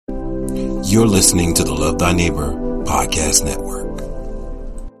You're listening to the Love Thy Neighbor Podcast Network.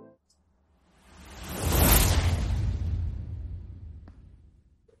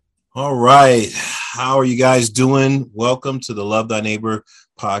 All right. How are you guys doing? Welcome to the Love Thy Neighbor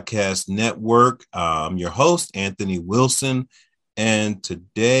Podcast Network. I'm your host, Anthony Wilson. And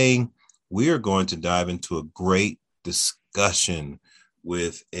today we are going to dive into a great discussion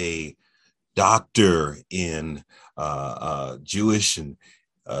with a doctor in Jewish and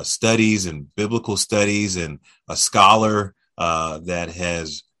studies and biblical studies, and a scholar that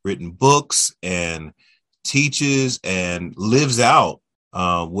has written books and teaches and lives out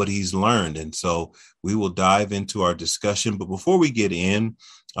what he's learned. And so we will dive into our discussion. But before we get in,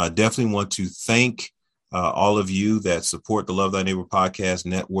 I definitely want to thank all of you that support the Love Thy Neighbor Podcast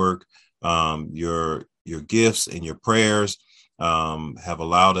Network. Your gifts and your prayers have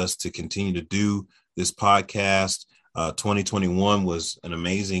allowed us to continue to do this podcast. 2021 was an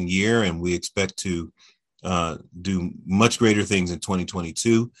amazing year, and we expect to do much greater things in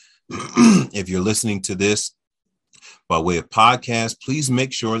 2022. If you're listening to this by way of podcast, please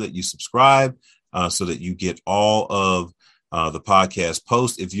make sure that you subscribe so that you get all of the podcast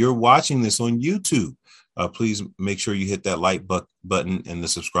posts. If you're watching this on YouTube, please make sure you hit that like button and the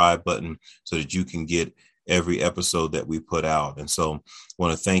subscribe button so that you can get every episode that we put out. And so I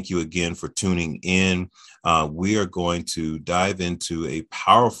want to thank you again for tuning in. We are going to dive into a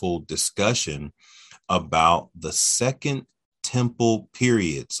powerful discussion about the Second Temple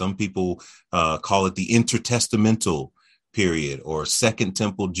period. Some people call it the intertestamental period or Second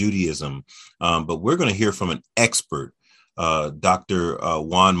Temple Judaism. But we're going to hear from an expert, Dr.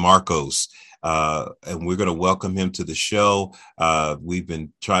 Juan Marcos. And we're going to welcome him to the show. We've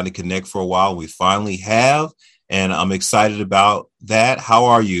been trying to connect for a while. We finally have, and I'm excited about that. How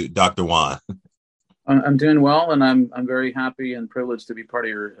are you, Dr. Juan? I'm doing well, and I'm very happy and privileged to be part of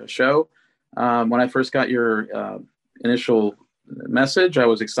your show. When I first got your initial message, I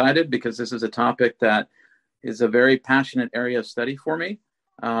was excited because this is a topic that is a very passionate area of study for me.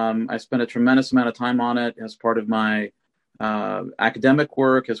 I spent a tremendous amount of time on it as part of my academic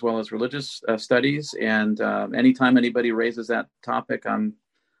work as well as religious studies. And anytime anybody raises that topic, I'm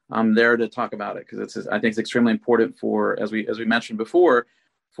there to talk about it because I think it's extremely important for, as we mentioned before,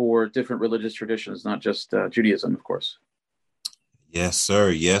 for different religious traditions, not just Judaism, of course. Yes, sir.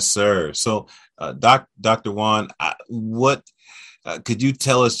 Yes, sir. So, Dr. Juan, what could you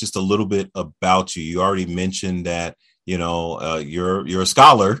tell us just a little bit about you? You already mentioned that you're a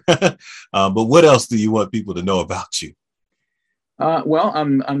scholar, but what else do you want people to know about you? Well,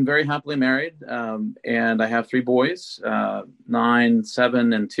 I'm very happily married, and I have 3 boys, 9,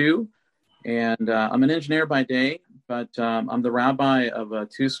 7, and 2. And I'm an engineer by day, but I'm the rabbi of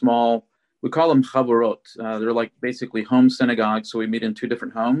 2 small, we call them chavarot. They're like basically home synagogues, so we meet in 2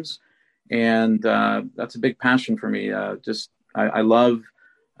 different homes, and that's a big passion for me. I love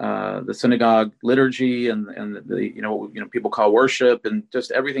the synagogue liturgy and the people call worship, and just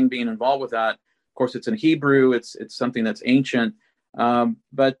everything being involved with that. Of course, it's in Hebrew. It's something that's ancient.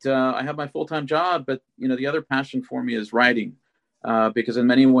 But I have my full-time job, but the other passion for me is writing, because in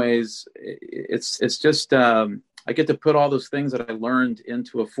many ways it's just I get to put all those things that I learned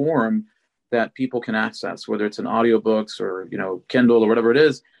into a form that people can access, whether it's in audiobooks or Kindle or whatever it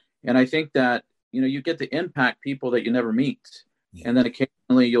is. And I think that you get to impact people that you never meet. Yeah. And then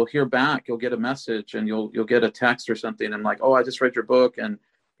occasionally you'll hear back, you'll get a message, and you'll get a text or something, and like, oh, I just read your book, and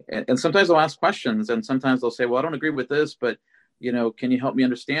sometimes they'll ask questions, and sometimes they'll say, well, I don't agree with this, but can you help me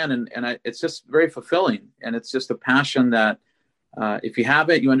understand? And it's just very fulfilling. And it's just a passion that if you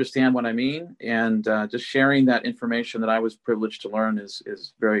have it, you understand what I mean. And just sharing that information that I was privileged to learn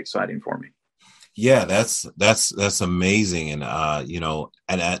is very exciting for me. Yeah, that's amazing. And,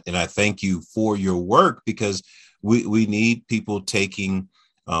 and I thank you for your work, because we need people taking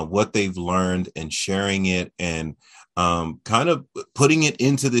what they've learned and sharing it and kind of putting it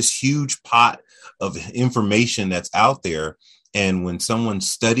into this huge pot of information that's out there. And when someone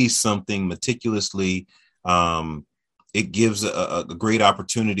studies something meticulously, it gives a great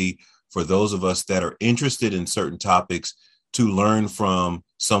opportunity for those of us that are interested in certain topics to learn from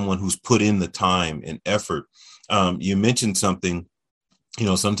someone who's put in the time and effort. You mentioned something,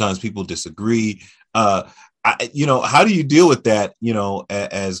 sometimes people disagree. How do you deal with that,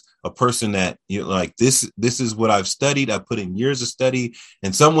 as a person that like this is what I've studied. I put in years of study,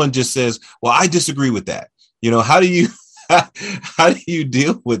 and someone just says, well, I disagree with that. How do you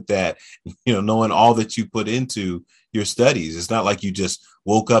deal with that? Knowing all that you put into your studies. It's not like you just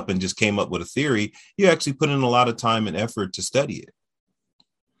woke up and just came up with a theory. You actually put in a lot of time and effort to study it.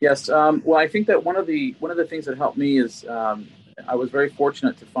 Yes. Well, I think that one of the things that helped me is I was very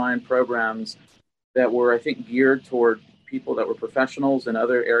fortunate to find programs that were, I think, geared toward people that were professionals in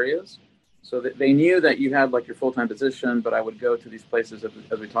other areas. So that they knew that you had like your full-time position, but I would go to these places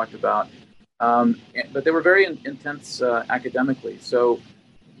as we talked about. But they were very intense academically. So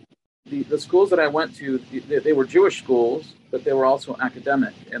the schools that I went to, they were Jewish schools, but they were also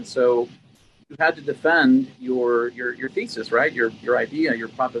academic. And so you had to defend your thesis, right? Your idea, your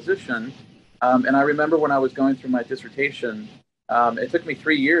proposition. And I remember when I was going through my dissertation, it took me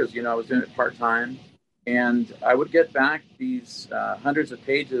 3 years. I was doing it part-time. And I would get back these hundreds of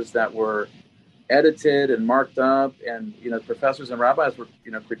pages that were edited and marked up, and professors and rabbis were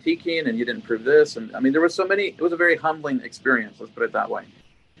critiquing, and you didn't prove this, and I mean there were so many. It was a very humbling experience. Let's put it that way.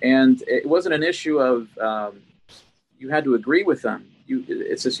 And it wasn't an issue of you had to agree with them.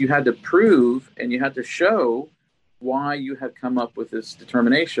 It's just you had to prove and you had to show why you had come up with this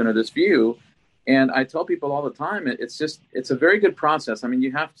determination or this view. And I tell people all the time, it's a very good process. I mean,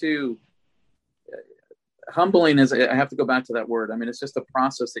 you have to. Humbling is, I have to go back to that word. I mean, it's just a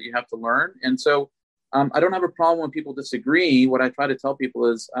process that you have to learn. And so I don't have a problem when people disagree. What I try to tell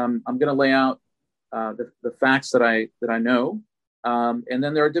people is I'm going to lay out the facts that I know. And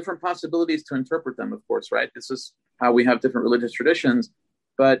then there are different possibilities to interpret them, of course, right? This is how we have different religious traditions,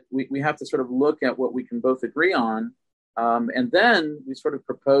 but we have to sort of look at what we can both agree on. And then we sort of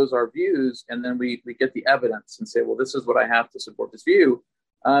propose our views, and then we get the evidence and say, well, this is what I have to support this view.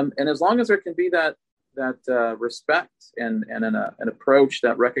 And as long as there can be that respect and an approach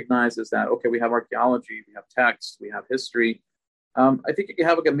that recognizes that, okay, we have archaeology, we have text, we have history. I think you can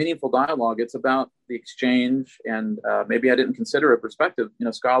have a meaningful dialogue. It's about the exchange, and maybe I didn't consider a perspective.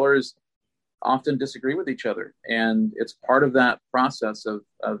 Scholars often disagree with each other, and it's part of that process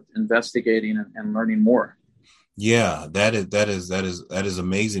of investigating and learning more. Yeah, that is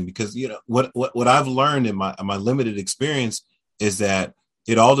amazing, because what I've learned in my limited experience is that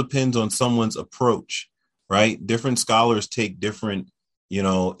it all depends on someone's approach, right? Different scholars take different,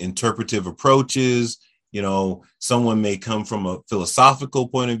 interpretive approaches. Someone may come from a philosophical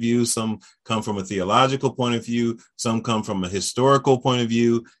point of view. Some come from a theological point of view. Some come from a historical point of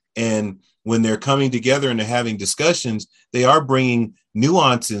view. And when they're coming together and they're having discussions, they are bringing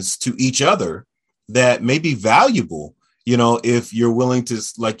nuances to each other that may be valuable. If you're willing to,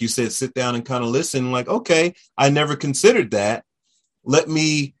 like you said, sit down and kind of listen, like, okay, I never considered that. Let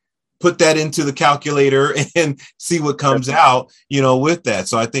me put that into the calculator and see what comes out, with that.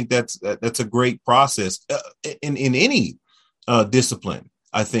 So I think that's a great process in any discipline.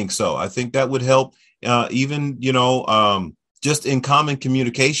 I think so. I think that would help even, just in common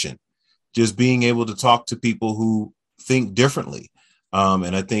communication, just being able to talk to people who think differently.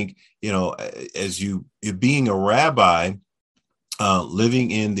 And I think, as you being a rabbi,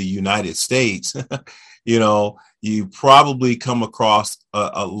 living in the United States, you probably come across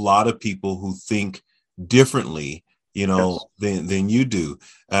a lot of people who think differently, Yes. than you do.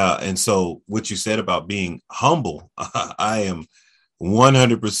 And so what you said about being humble, I am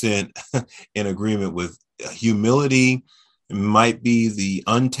 100% in agreement with. Humility might be the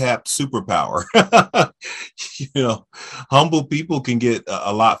untapped superpower. Humble people can get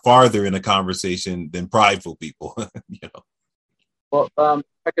a lot farther in a conversation than prideful people. Well,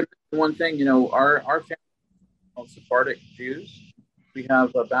 I could mention one thing. Our family of Sephardic Jews. We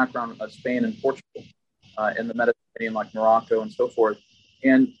have a background of Spain and Portugal, in the Mediterranean, like Morocco and so forth.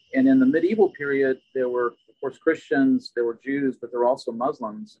 And in the medieval period, there were, of course, Christians, there were Jews, but there were also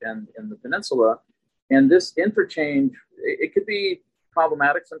Muslims in the peninsula. And this interchange, it could be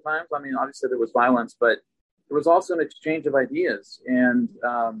problematic sometimes. I mean, obviously there was violence, but there was also an exchange of ideas. And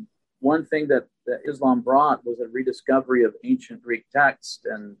one thing that Islam brought was a rediscovery of ancient Greek texts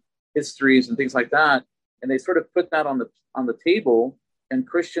and histories and things like that. And they sort of put that on the table, and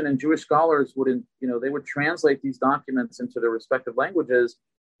Christian and Jewish scholars they would translate these documents into their respective languages,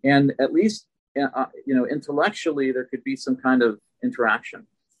 and at least intellectually there could be some kind of interaction.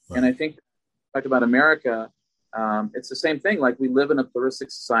 Right. And I think, talk about America, it's the same thing. Like, we live in a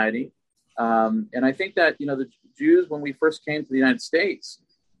pluralistic society, and I think that the Jews, when we first came to the United States,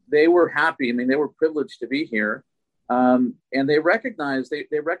 they were happy. I mean, they were privileged to be here. And they recognized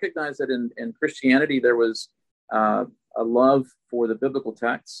that in Christianity there was a love for the biblical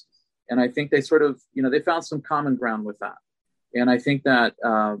texts, and I think they sort of they found some common ground with that. And I think that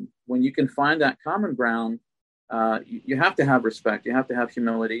when you can find that common ground, you have to have respect, you have to have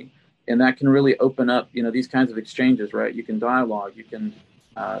humility, and that can really open up these kinds of exchanges, right? You can dialogue, you can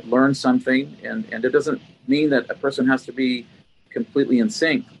learn something, and it doesn't mean that a person has to be completely in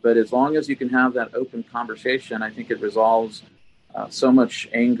sync, but as long as you can have that open conversation, I think it resolves so much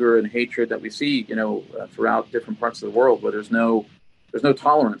anger and hatred that we see, throughout different parts of the world, where there's no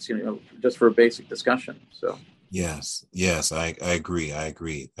tolerance, just for a basic discussion. So yes, I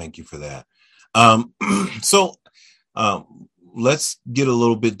agree. Thank you for that. Um, so let's get a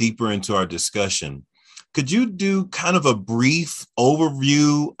little bit deeper into our discussion. Could you do kind of a brief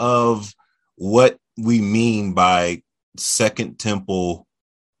overview of what we mean by Second Temple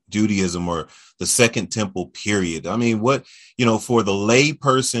Judaism, or the Second Temple period? I mean, what, for the lay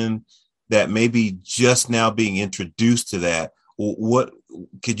person that may be just now being introduced to that, what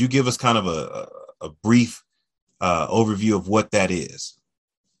could you give us kind of a brief overview of what that is?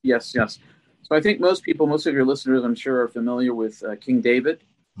 Yes. So I think most of your listeners, I'm sure, are familiar with King David,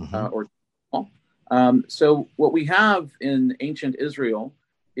 or so what we have in ancient Israel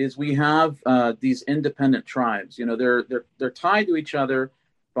is we have these independent tribes. They're tied to each other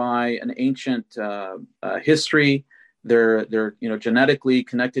by an ancient history. They're genetically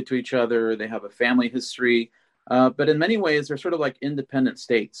connected to each other. They have a family history, but in many ways they're sort of like independent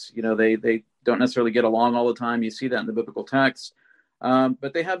states. They don't necessarily get along all the time. You see that in the biblical text,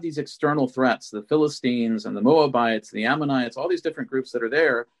 but they have these external threats: the Philistines and the Moabites, the Ammonites, all these different groups that are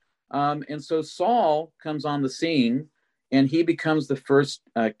there. And so Saul comes on the scene, and he becomes the first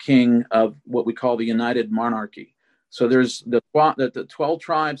king of what we call the United Monarchy. So there's the 12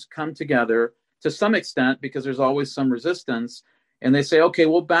 tribes come together to some extent, because there's always some resistance. And they say, okay,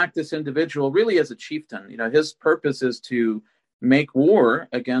 we'll back this individual really as a chieftain. His purpose is to make war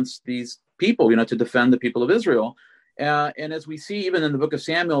against these people, to defend the people of Israel. And as we see even in the book of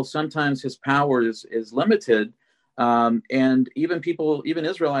Samuel, sometimes his power is limited. And even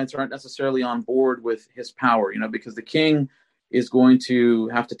Israelites aren't necessarily on board with his power, because the king is going to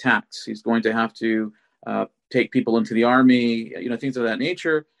have to tax. He's going to have to take people into the army, things of that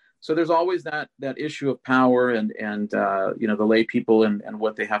nature. So there's always that issue of power and the lay people and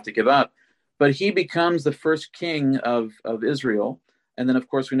what they have to give up. But he becomes the first king of Israel. And then, of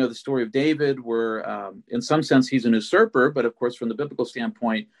course, we know the story of David, where in some sense he's an usurper. But of course, from the biblical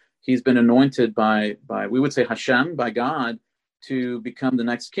standpoint, he's been anointed by we would say Hashem, by God, to become the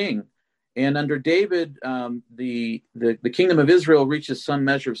next king. And under David, the kingdom of Israel reaches some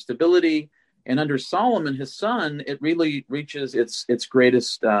measure of stability. And under Solomon, his son, it really reaches its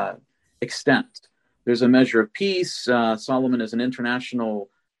greatest extent. There's a measure of peace. Solomon is an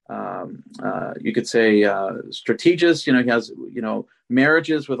international, you could say, strategist. He has,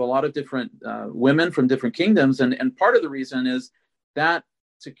 marriages with a lot of different women from different kingdoms. And part of the reason is that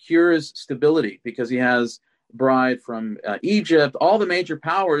secures stability, because he has bride from Egypt, all the major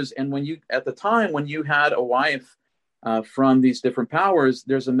powers. And at the time when you had a wife from these different powers,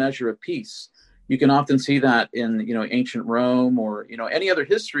 there's a measure of peace. You can often see that in ancient Rome, or any other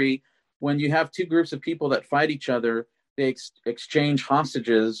history. When you have two groups of people that fight each other, they exchange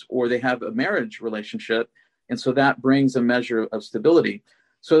hostages, or they have a marriage relationship, and so that brings a measure of stability.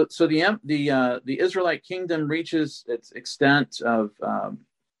 So the Israelite kingdom reaches its extent of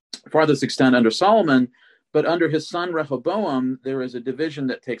farthest extent under Solomon, but under his son Rehoboam, there is a division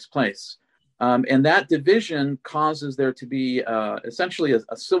that takes place. And that division causes there to be essentially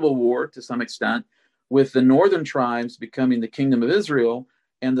a civil war to some extent, with the northern tribes becoming the kingdom of Israel,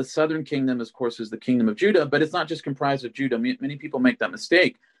 and the southern kingdom, of course, is the kingdom of Judah. But it's not just comprised of Judah. Many people make that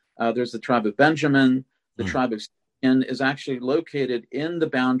mistake. There's the tribe of Benjamin. The tribe of Simeon is actually located in the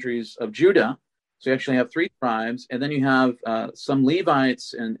boundaries of Judah. So you actually have three tribes. And then you have some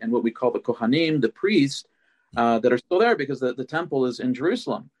Levites and what we call the Kohanim, the priests, that are still there, because the temple is in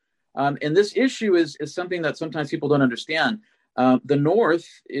Jerusalem. And this issue is something that sometimes people don't understand. The North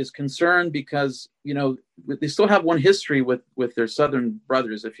is concerned because, they still have one history with their southern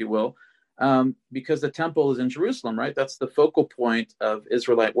brothers, if you will, because the temple is in Jerusalem, right? That's the focal point of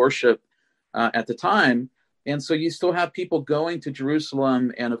Israelite worship at the time. And so you still have people going to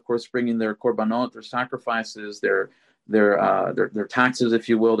Jerusalem and, of course, bringing their korbanot, their sacrifices, their taxes, if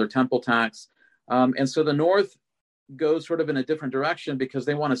you will, their temple tax. And so the North goes sort of in a different direction, because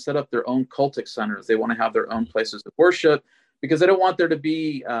they want to set up their own cultic centers. They want to have their own places of worship, because they don't want there to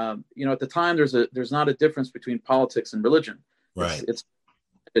be, at the time, there's not a difference between politics and religion. Right.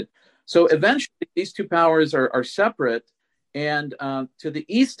 So eventually these two powers are separate. And to the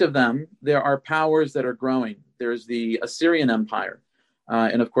east of them, there are powers that are growing. There's the Assyrian Empire.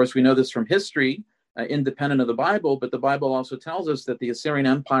 And of course, we know this from history, independent of the Bible, but the Bible also tells us that the Assyrian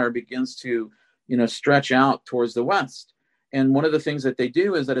Empire begins to stretch out towards the west. And one of the things that they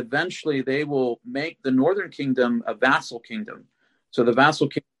do is that eventually they will make the northern kingdom a vassal kingdom. So the vassal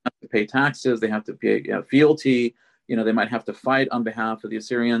kingdom have to pay taxes, they have to pay fealty, they might have to fight on behalf of the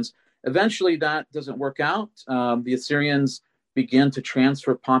Assyrians. Eventually that doesn't work out. The Assyrians begin to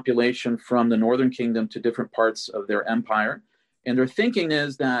transfer population from the northern kingdom to different parts of their empire. And their thinking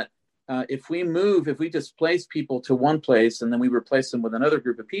is that if we displace people to one place and then we replace them with another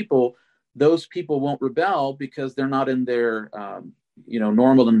group of people, those people won't rebel because they're not in their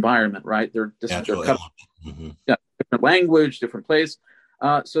normal environment, right? They're cut different language, different place.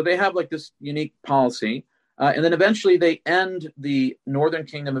 So they have like this unique policy. And then eventually they end the northern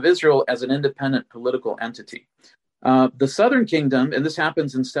kingdom of Israel as an independent political entity. The southern kingdom, and this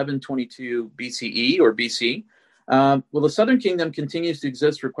happens in 722 BCE or BC, the southern kingdom continues to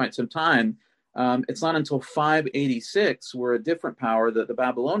exist for quite some time. It's not until 586 where a different power, the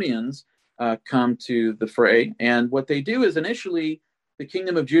Babylonians, come to the fray. And what they do is initially the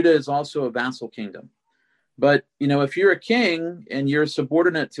kingdom of Judah is also a vassal kingdom. But, if you're a king and you're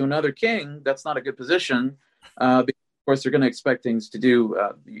subordinate to another king, that's not a good position. Because of course, they're going to expect things to do.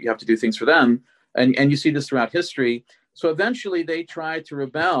 You have to do things for them. And you see this throughout history. So eventually they try to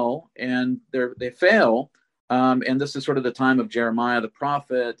rebel and they fail. And this is sort of the time of Jeremiah the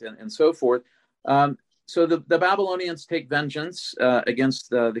prophet and so forth. So the Babylonians take vengeance against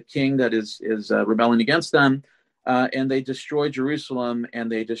the king that is rebelling against them. And they destroy Jerusalem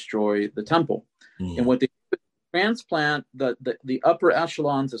and they destroy the temple. And what they do is transplant the upper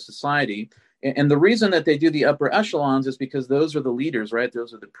echelons of society. And the reason that they do the upper echelons is because those are the leaders, right?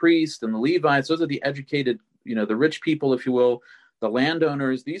 Those are the priests and the Levites. Those are the educated, the rich people, if you will, the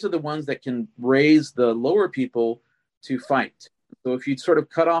landowners. These are the ones that can raise the lower people to fight. So if you sort of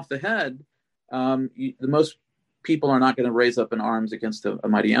cut off the head, the most people are not going to raise up in arms against a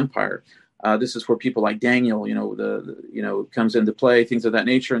mighty empire. This is where people like Daniel, comes into play, things of that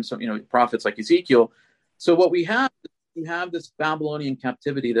nature, and some, prophets like Ezekiel. So what we have this Babylonian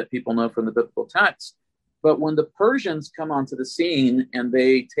captivity that people know from the biblical text. But when the Persians come onto the scene and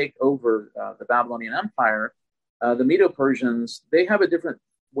they take over the Babylonian Empire, the Medo-Persians, they have a different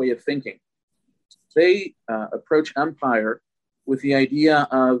way of thinking. They approach empire with the idea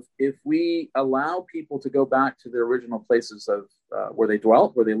of if we allow people to go back to their original places of where they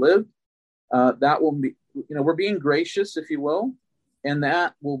dwelt, where they lived, that will be, we're being gracious, if you will, and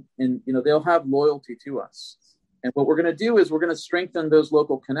that will, they'll have loyalty to us. And what we're going to do is we're going to strengthen those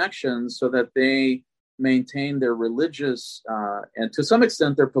local connections so that they maintain their religious and to some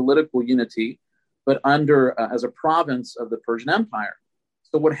extent their political unity, but under as a province of the Persian Empire.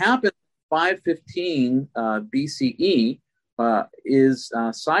 So what happened in 515 BCE is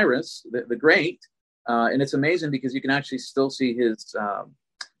Cyrus the Great, and it's amazing because you can actually still see his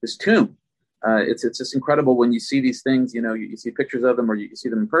tomb. It's just incredible when you see these things. You see pictures of them or you see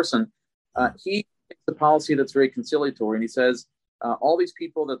them in person. He takes a policy that's very conciliatory, and he says all these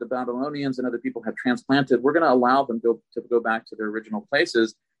people that the Babylonians and other people have transplanted, we're going to allow them to go back to their original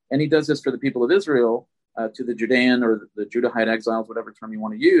places. And he does this for the people of Israel, to the Judean or the Judahite exiles, whatever term you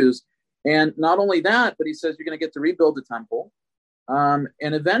want to use. And not only that, but he says you're going to get to rebuild the temple. And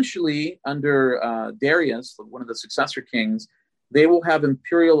eventually, under Darius, one of the successor kings, they will have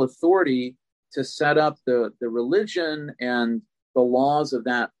imperial authority to set up the religion and the laws of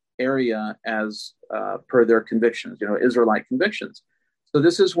that area as per their convictions, Israelite convictions. So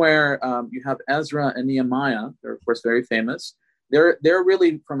this is where you have Ezra and Nehemiah. They're, of course, very famous. They're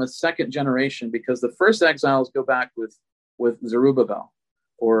really from a second generation because the first exiles go back with Zerubbabel,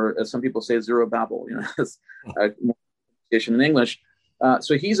 or as some people say, Zerubbabel, as pronunciation in English.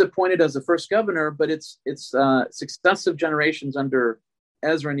 So he's appointed as the first governor, but it's successive generations under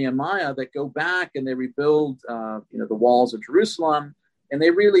Ezra and Nehemiah that go back and they rebuild, the walls of Jerusalem, and they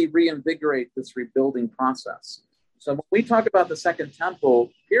really reinvigorate this rebuilding process. So when we talk about the Second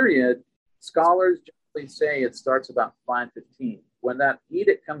Temple period, scholars generally say it starts about 515, when that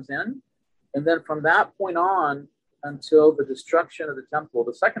edict comes in, and then from that point on until the destruction of the temple,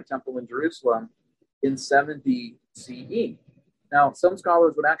 the Second Temple in Jerusalem, in 70 CE. Now, some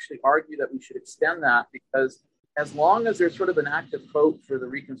scholars would actually argue that we should extend that because as long as there's sort of an active hope for the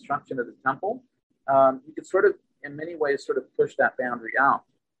reconstruction of the temple, you could sort of, in many ways, sort of push that boundary out.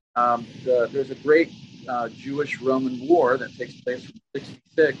 There's a great Jewish-Roman war that takes place from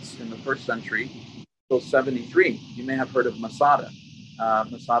 66 in the first century till 73. You may have heard of Masada.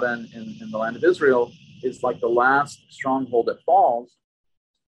 Masada in the land of Israel is like the last stronghold that falls.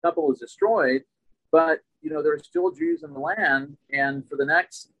 The temple is destroyed, but there are still Jews in the land, and for the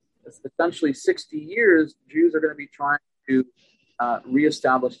next essentially 60 years, Jews are going to be trying to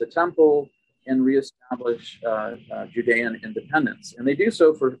reestablish the temple and reestablish Judean independence. And they do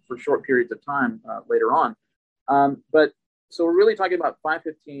so for short periods of time later on. But so we're really talking about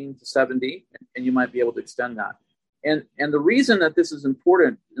 515 to 70, and you might be able to extend that. And the reason that this is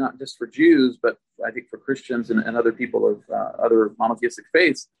important, not just for Jews, but I think, for Christians and other people of other monotheistic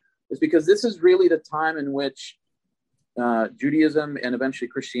faiths, is because this is really the time in which Judaism and eventually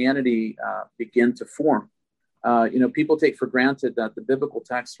Christianity begin to form. People take for granted that the biblical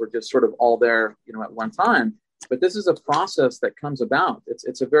texts were just sort of all there, at one time. But this is a process that comes about.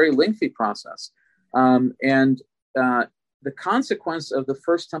 It's a very lengthy process. And the consequence of the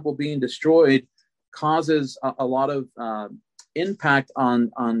first temple being destroyed causes a lot of impact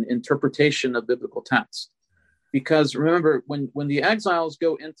on interpretation of biblical text. Because remember, when the exiles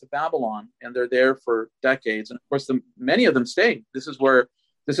go into Babylon and they're there for decades, and of course many of them stay. This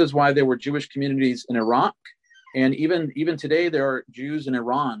is why there were Jewish communities in Iraq, and even today there are Jews in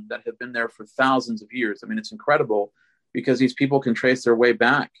Iran that have been there for thousands of years. I mean, it's incredible because these people can trace their way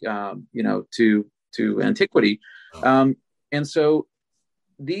back, to antiquity, and so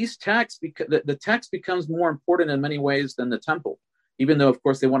these texts, the text becomes more important in many ways than the temple. Even though, of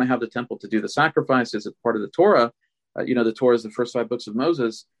course, they want to have the temple to do the sacrifices as part of the Torah. The Torah is the first 5 books of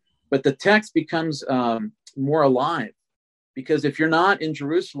Moses. But the text becomes more alive. Because if you're not in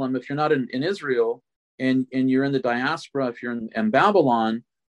Jerusalem, if you're not in Israel, and you're in the diaspora, if you're in Babylon,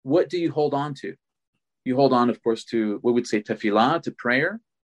 what do you hold on to? You hold on, of course, to what we'd say tefillah, to prayer.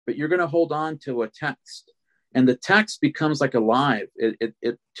 But you're going to hold on to a text. And the text becomes like alive.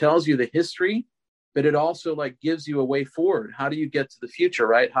 It tells you the history, but it also gives you a way forward. How do you get to the future,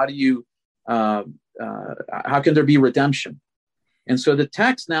 right? How do you, how can there be redemption? And so the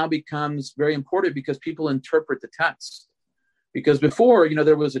text now becomes very important because people interpret the text. Because before,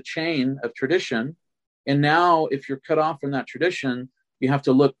 there was a chain of tradition. And now if you're cut off from that tradition, you have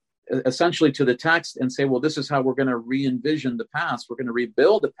to look essentially to the text and say, well, this is how we're going to re-envision the past. We're going to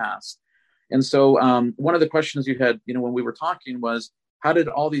rebuild the past. And so one of the questions you had, when we were talking was, how did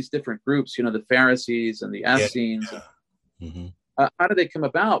all these different groups, the Pharisees and the Essenes, how did they come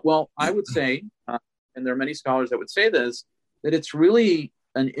about? Well, I would say, and there are many scholars that would say this, that it's really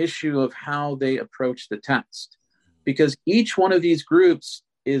an issue of how they approach the text. Because each one of these groups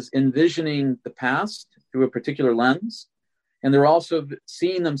is envisioning the past through a particular lens. And they're also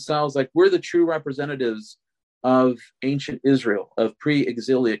seeing themselves like we're the true representatives of ancient Israel, of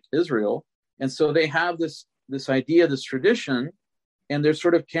pre-exilic Israel. And so they have this idea, this tradition, and they're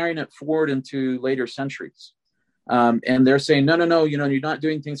sort of carrying it forward into later centuries. And they're saying, no, you're not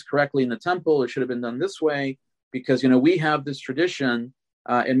doing things correctly in the temple. It should have been done this way because, we have this tradition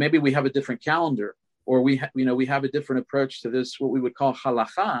and maybe we have a different calendar or we have a different approach to this, what we would call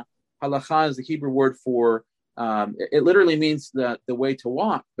halakha. Halakha is the Hebrew word for, it literally means the way to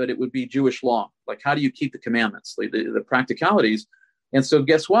walk, but it would be Jewish law. Like, how do you keep the commandments, the practicalities? And so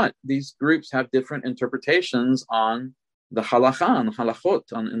guess what? These groups have different interpretations on the halakha and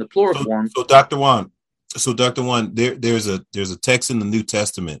halachot in the plural form. So Dr. Juan, there's a text in the New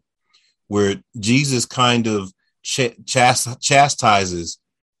Testament where Jesus kind of chastises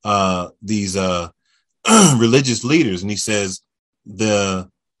these religious leaders, and he says the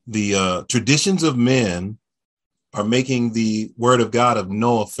traditions of men are making the word of God of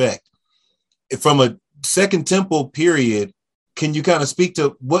no effect. From a Second Temple period, can you kind of speak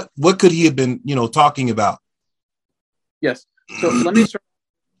to what could he have been talking about? Yes. So let me start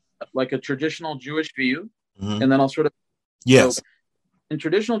like a traditional Jewish view, and then I'll sort of. Yes. So in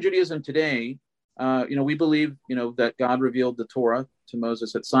traditional Judaism today, we believe, that God revealed the Torah to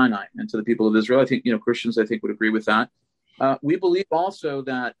Moses at Sinai and to the people of Israel. I think, Christians, would agree with that. We believe also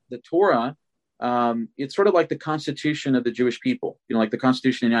that the Torah, it's sort of like the Constitution of the Jewish people, like the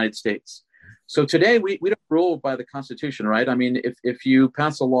Constitution of the United States. So today we don't rule by the Constitution, right? I mean, if you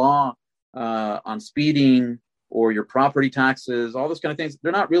pass a law on speeding or your property taxes, all those kind of things,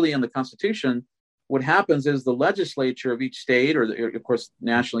 they're not really in the Constitution. What happens is the legislature of each state, or of course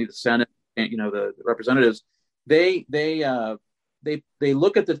nationally the Senate, the representatives, they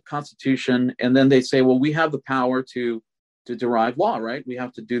look at the Constitution and then they say, well, we have the power to derive law, right? We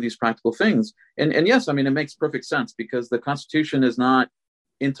have to do these practical things. And yes, I mean, it makes perfect sense because the Constitution is not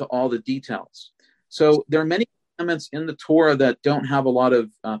into all the details. So there are many elements in the Torah that don't have a lot of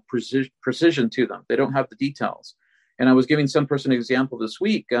precision to them. They don't have the details. And I was giving some person an example this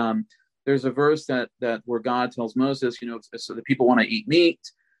week. There's a verse that where God tells Moses, so the people want to eat meat.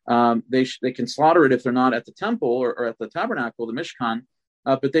 They can slaughter it if they're not at the temple or at the tabernacle, the Mishkan,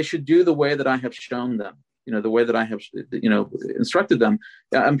 but they should do the way that I have shown them, the way that I have, instructed them.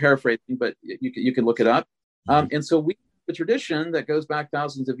 I'm paraphrasing, but you can look it up. And so we have a tradition that goes back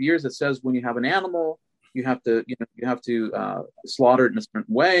thousands of years that says when you have an animal, you have to slaughter it in a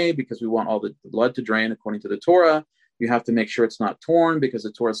certain way because we want all the blood to drain according to the Torah. You have to make sure it's not torn because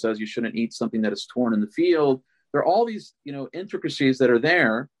the Torah says you shouldn't eat something that is torn in the field. There are all these, intricacies that are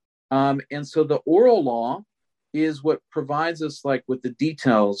there. And so the oral law is what provides us like with the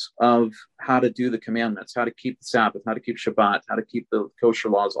details of how to do the commandments, how to keep the Sabbath, how to keep Shabbat, how to keep the kosher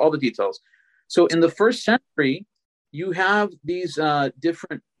laws, all the details. So in the first century, you have these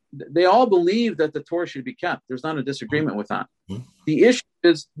different, they all believe that the Torah should be kept. There's not a disagreement with that. The issue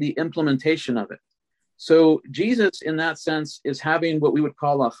is the implementation of it. So Jesus, in that sense, is having what we would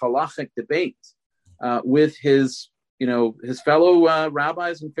call a halachic debate with his fellow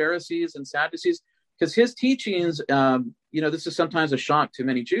rabbis and Pharisees and Sadducees, because his teachings, this is sometimes a shock to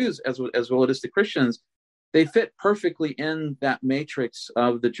many Jews as well as to Christians. They fit perfectly in that matrix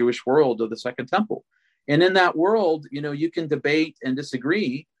of the Jewish world of the Second Temple. And in that world, you can debate and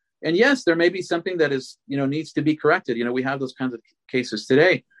disagree. And yes, there may be something that is, needs to be corrected. We have those kinds of cases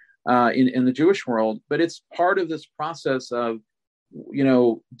today in the Jewish world, but it's part of this process of,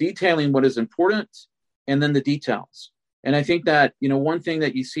 detailing what is important and then the details. And I think that, one thing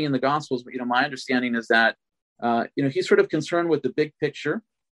that you see in the Gospels, my understanding is that, he's sort of concerned with the big picture.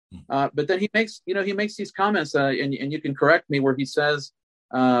 But then he makes these comments, and you can correct me, where he says,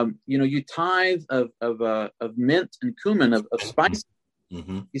 you tithe of mint and cumin, of spices.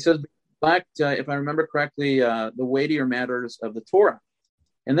 Mm-hmm. He says, if I remember correctly, the weightier matters of the Torah.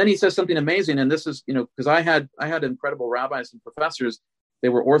 And then he says something amazing, and this is, because I had incredible rabbis and professors. They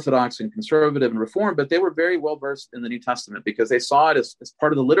were Orthodox and conservative and Reformed, but they were very well versed in the New Testament because they saw it as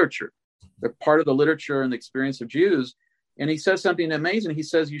part of the literature. They're part of the literature and the experience of Jews. And he says something amazing. He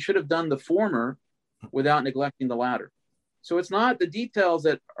says, you should have done the former without neglecting the latter. So it's not the details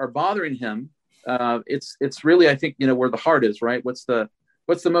that are bothering him. It's really, I think, where the heart is, right? What's the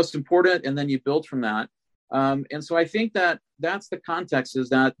most important? And then you build from that. And so I think that that's the context, is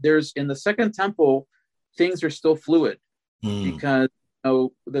that there's, in the Second Temple, things are still fluid because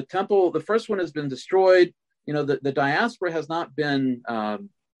the temple, the first one has been destroyed. The diaspora has not been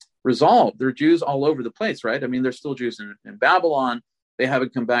resolved. There are Jews all over the place, right? I mean, there's still Jews in Babylon. They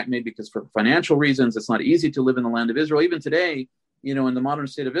haven't come back, maybe because for financial reasons. It's not easy to live in the land of Israel. Even today, in the modern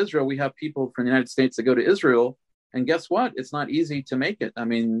state of Israel, we have people from the United States that go to Israel, and guess what? It's not easy to make it. I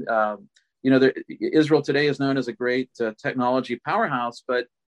mean, Israel today is known as a great technology powerhouse, but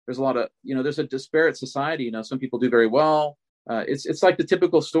there's a lot of, there's a disparate society. Some people do very well. It's like the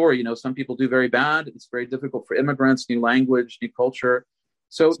typical story. Some people do very bad. It's very difficult for immigrants, new language, new culture.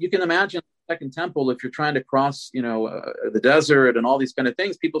 So you can imagine the Second Temple, if you're trying to cross, the desert and all these kind of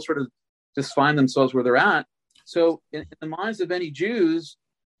things, people sort of just find themselves where they're at. So in the minds of many Jews,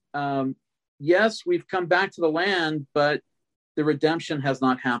 yes, we've come back to the land, but the redemption has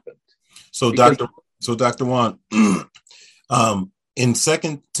not happened. So Dr. Juan, in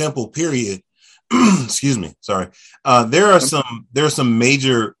Second Temple period, excuse me, sorry, there are some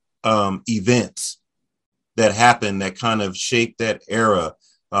major events that happened that kind of shaped that era.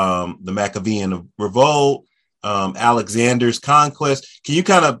 The Maccabean revolt, Alexander's conquest. Can you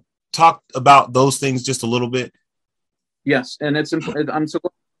kind of talk about those things just a little bit? Yes, and it's important. I'm so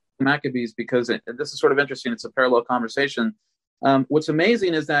glad Maccabees, because this is sort of interesting. It's a parallel conversation. What's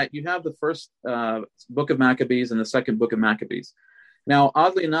amazing is that you have the first book of Maccabees and the second book of Maccabees. Now,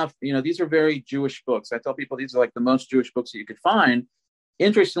 oddly enough, these are very Jewish books. I tell people these are like the most Jewish books that you could find.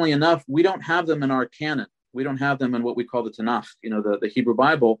 Interestingly enough, we don't have them in our canon. We don't have them in what we call the Tanakh, the Hebrew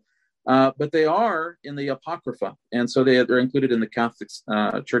Bible, but they are in the Apocrypha. And so they're included in the Catholic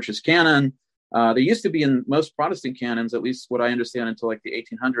Church's canon. They used to be in most Protestant canons, at least what I understand, until like the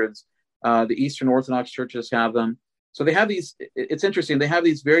 1800s. The Eastern Orthodox churches have them. So they have these, it's interesting, they have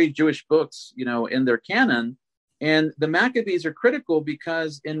these very Jewish books, in their canon. And the Maccabees are critical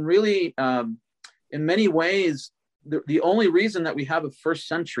because in many ways, the only reason that we have a first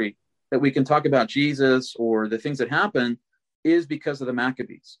century that we can talk about Jesus or the things that happen is because of the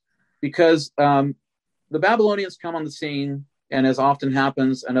Maccabees. Because the Babylonians come on the scene, and as often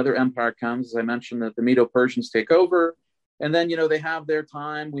happens, another empire comes. As I mentioned, that the Medo-Persians take over. And then, they have their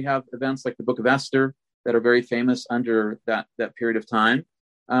time. We have events like the Book of Esther that are very famous under that period of time.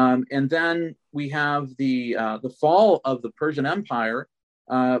 And then we have the fall of the Persian Empire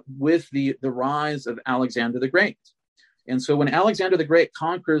with the rise of Alexander the Great. And so when Alexander the Great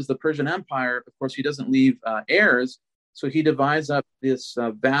conquers the Persian Empire, of course, he doesn't leave heirs. So he divides up this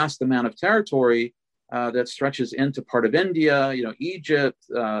vast amount of territory that stretches into part of India, Egypt,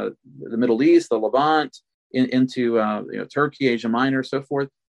 the Middle East, the Levant, into Turkey, Asia Minor, so forth.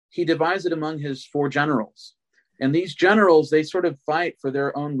 He divides it among his 4 generals. And these generals, they sort of fight for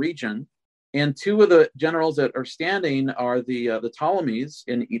their own region. And 2 of the generals that are standing are the Ptolemies,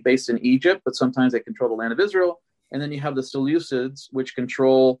 based in Egypt, but sometimes they control the land of Israel. And then you have the Seleucids, which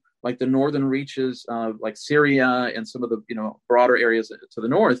control like the northern reaches of like Syria and some of the broader areas to the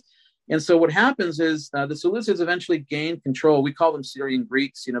north. And so what happens is the Seleucids eventually gain control. We call them Syrian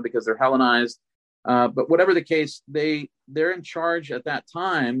Greeks, because they're Hellenized. But whatever the case, they're in charge at that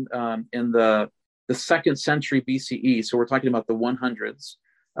time in the 2nd century BCE. So we're talking about the 100s,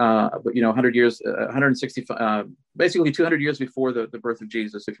 but 100 years, 160, basically 200 years before the birth of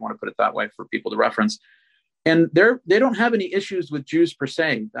Jesus, if you want to put it that way for people to reference. And they don't have any issues with Jews per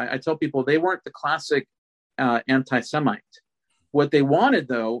se. I tell people they weren't the classic anti-Semite. What they wanted,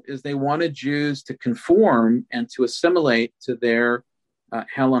 though, is they wanted Jews to conform and to assimilate to their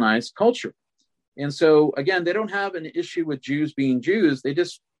Hellenized culture. And so, again, they don't have an issue with Jews being Jews. They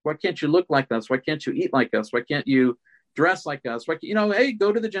just, why can't you look like us? Why can't you eat like us? Why can't you dress like us? Why, hey,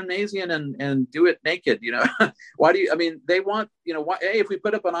 go to the gymnasium and do it naked. Why do you? I mean, they want, why, hey, if we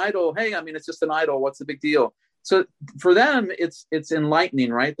put up an idol, hey, I mean, it's just an idol. What's the big deal? So for them, it's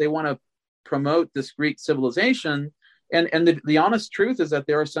enlightening, right? They want to promote this Greek civilization. And the honest truth is that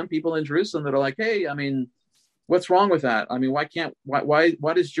there are some people in Jerusalem that are like, hey, I mean, what's wrong with that? I mean,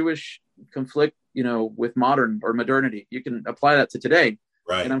 why does Jewish conflict, with modern or modernity? You can apply that to today.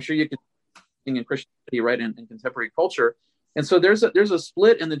 Right. And I'm sure you can in Christianity, right, in contemporary culture. And so there's a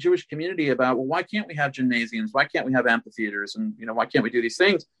split in the Jewish community about, well, why can't we have gymnasiums? Why can't we have amphitheaters? And, why can't we do these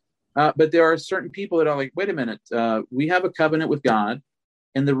things? But there are certain people that are like, wait a minute, we have a covenant with God.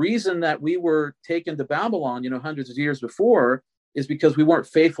 And the reason that we were taken to Babylon, hundreds of years before, is because we weren't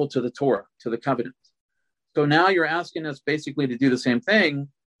faithful to the Torah, to the covenant. So now you're asking us basically to do the same thing.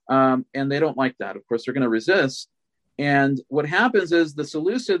 And they don't like that. Of course, they're going to resist. And what happens is the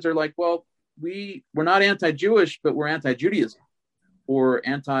Seleucids are like, well, we're not anti-Jewish, but we're anti-Judaism or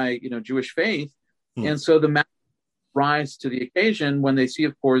anti-Jewish faith. And so the masses rise to the occasion when they see,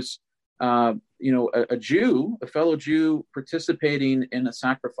 of course, a Jew, a fellow Jew, participating in a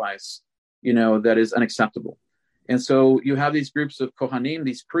sacrifice, that is unacceptable. And so you have these groups of Kohanim,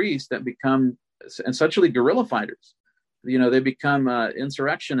 these priests that become essentially guerrilla fighters. They become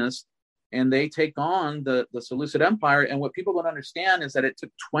insurrectionists, and they take on the Seleucid Empire. And what people don't understand is that it took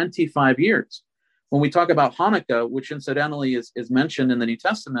 25 years. When we talk about Hanukkah, which incidentally is mentioned in the New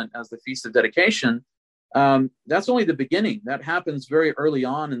Testament as the Feast of Dedication, that's only the beginning. That happens very early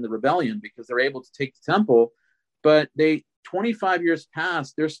on in the rebellion because they're able to take the temple. But 25 years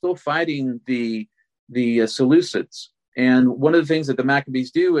past, they're still fighting the Seleucids. And one of the things that the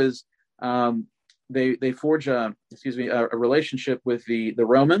Maccabees do is they forge a relationship with the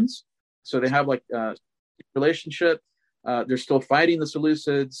Romans. So they have like a relationship. They're still fighting the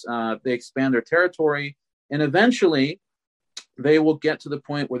Seleucids. They expand their territory. And eventually they will get to the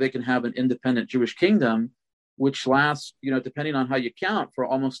point where they can have an independent Jewish kingdom, which lasts, depending on how you count, for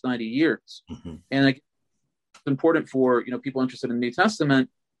almost 90 years. Mm-hmm. And it's important for, people interested in the New Testament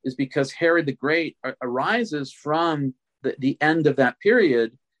is because Herod the Great arises from the end of that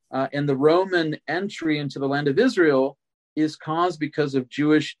period. And the Roman entry into the land of Israel is caused because of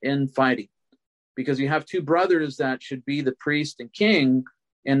Jewish infighting, because you have two brothers that should be the priest and king.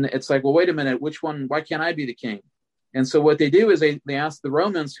 And it's like, well, wait a minute, which one? Why can't I be the king? And so what they do is they ask the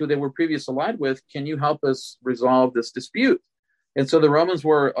Romans, who they were previously allied with, can you help us resolve this dispute? And so the Romans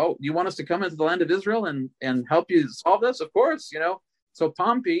were, oh, you want us to come into the land of Israel and help you solve this? Of course, So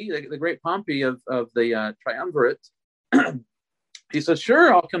Pompey, the great Pompey of the triumvirate, he says,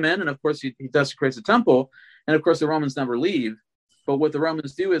 sure, I'll come in. And of course, he desecrates the temple. And of course, the Romans never leave. But what the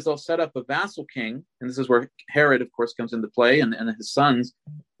Romans do is they'll set up a vassal king. And this is where Herod, of course, comes into play and his sons,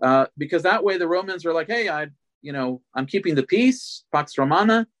 because that way the Romans are like, hey, I'm keeping the peace, Pax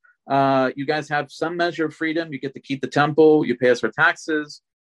Romana. You guys have some measure of freedom. You get to keep the temple. You pay us our taxes.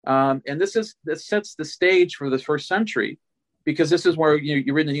 And this sets the stage for the first century, because this is where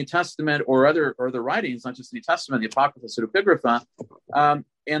you read the New Testament or other writings, not just the New Testament, the Apocrypha, Pseudepigrapha.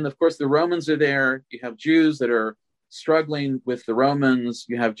 And of course, the Romans are there. You have Jews that are struggling with the Romans.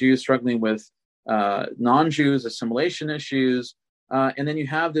 You have Jews struggling with non-Jews, assimilation issues. And then you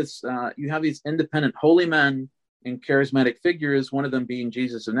have these independent holy men and charismatic figures, one of them being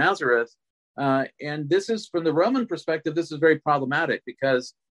Jesus of Nazareth. And this is, from the Roman perspective, this is very problematic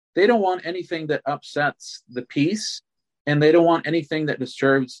because they don't want anything that upsets the peace, and they don't want anything that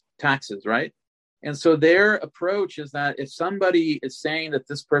disturbs taxes, right? And so their approach is that if somebody is saying that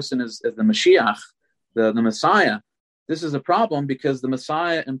this person is the Mashiach, the Messiah, this is a problem because the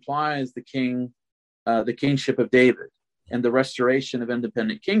Messiah implies the kingship of David and the restoration of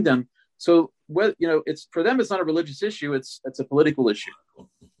independent kingdom. So, it's for them, it's not a religious issue; it's a political issue.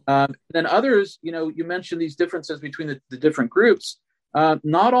 Then others, you mentioned these differences between the different groups.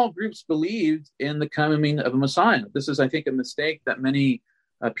 Not all groups believed in the coming of a Messiah. This is, I think, a mistake that many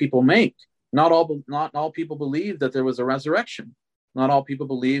people make. Not all people believe that there was a resurrection. Not all people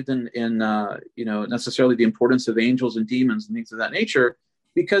believed in necessarily the importance of angels and demons and things of that nature,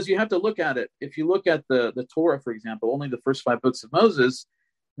 because you have to look at it. If you look at the Torah, for example, only the first 5 books of Moses,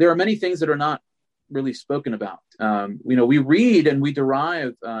 there are many things that are not really spoken about. We read and we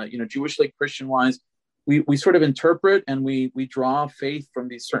derive, Jewishly, Christian wise, we sort of interpret and we draw faith from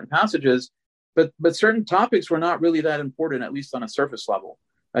these certain passages, but certain topics were not really that important, at least on a surface level.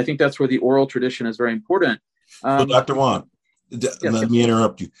 I think that's where the oral tradition is very important. So, Dr. Juan, let me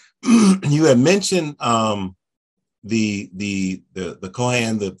interrupt you. You had mentioned the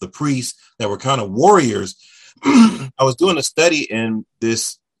Kohen, the priests that were kind of warriors. I was doing a study and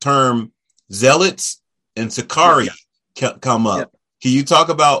this term zealots and Sicarii come up. Yeah. Can you talk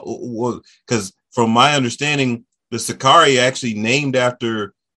about, because from my understanding, the Sicarii actually named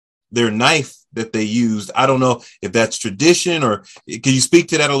after their knife that they used. I don't know if that's tradition, or can you speak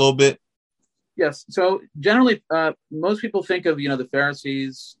to that a little bit? Yes. So generally, most people think of, the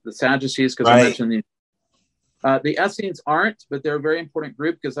Pharisees, the Sadducees, because I mentioned the Essenes aren't, but they're a very important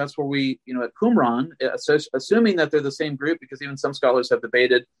group, because that's where we, at Qumran, assuming that they're the same group, because even some scholars have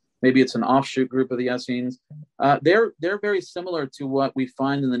debated, maybe it's an offshoot group of the Essenes. They're very similar to what we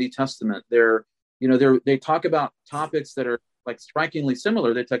find in the New Testament. They talk about topics that are like strikingly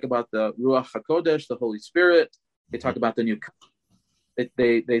similar. They talk about the Ruach HaKodesh, the Holy Spirit. They talk about the new.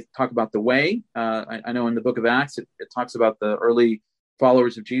 They talk about the way. I know in the book of Acts, it talks about the early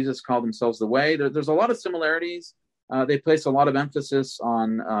followers of Jesus call themselves the way. There's a lot of similarities. They place a lot of emphasis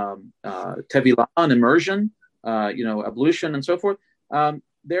on tevilah, immersion, ablution, and so forth.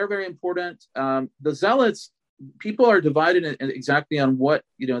 They're very important. The Zealots, people are divided exactly on what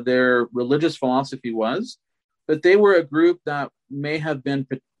their religious philosophy was, but they were a group that may have been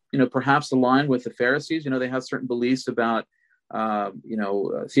perhaps aligned with the Pharisees. They have certain beliefs about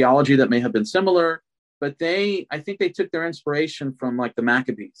theology that may have been similar, but I think they took their inspiration from like the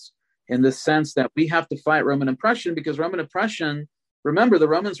Maccabees, in the sense that we have to fight Roman oppression, because Roman oppression, remember, the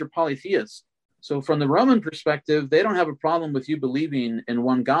Romans are polytheists. So from the Roman perspective, they don't have a problem with you believing in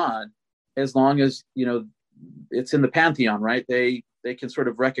one God, as long as, it's in the pantheon, right? They can sort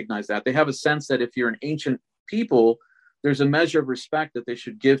of recognize that. They have a sense that if you're an ancient people, there's a measure of respect that they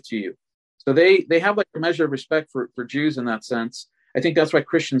should give to you. So they have like a measure of respect for Jews in that sense. I think that's why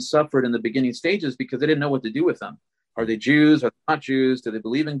Christians suffered in the beginning stages, because they didn't know what to do with them. Are they Jews? Are they not Jews? Do they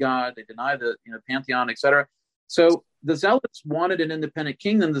believe in God? They deny the pantheon, etc. So the Zealots wanted an independent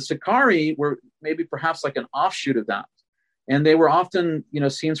kingdom. The Sicarii were maybe perhaps like an offshoot of that. And they were often,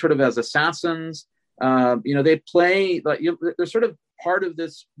 seen sort of as assassins. They play, they're sort of part of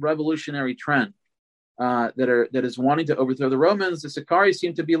this revolutionary trend that is wanting to overthrow the Romans. The Sicarii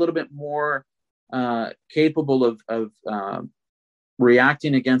seem to be a little bit more capable of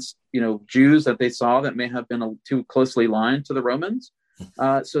reacting against, Jews that they saw that may have been too closely aligned to the Romans.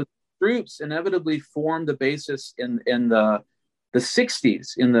 So groups inevitably formed the basis in the 60s,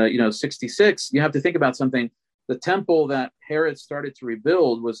 in the 66. You have to think about something. The temple that Herod started to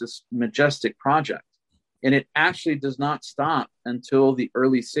rebuild was this majestic project, and it actually does not stop until the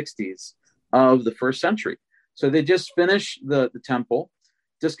early 60s of the first century. So they just finished the temple.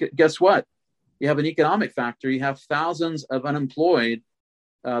 Just guess what? You have an economic factor. You have thousands of unemployed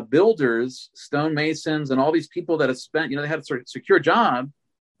builders, stonemasons, and all these people that have spent, they had a sort of secure job.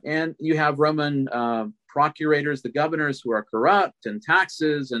 And you have Roman procurators, the governors, who are corrupt, and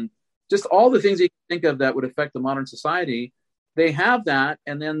taxes, and just all the things you can think of that would affect the modern society. They have that.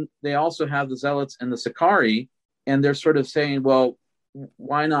 And then they also have the Zealots and the Sicarii. And they're sort of saying, well,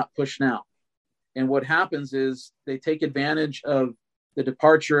 why not push now? And what happens is they take advantage of the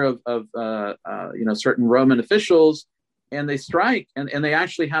departure of certain Roman officials, and they strike, and they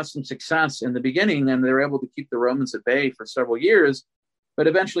actually have some success in the beginning, and they're able to keep the Romans at bay for several years. But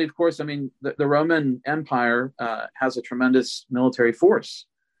eventually, of course, the Roman Empire has a tremendous military force,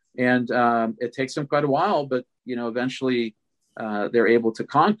 and it takes them quite a while, but eventually they're able to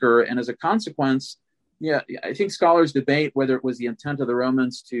conquer. And as a consequence, I think scholars debate whether it was the intent of the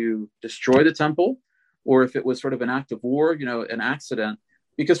Romans to destroy the temple, or if it was sort of an act of war, an accident.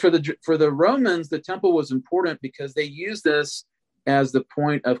 Because for the Romans, the temple was important because they used this as the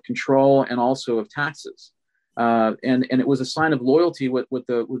point of control and also of taxes. And it was a sign of loyalty.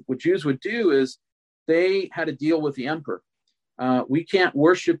 What Jews would do is they had to deal with the emperor. We can't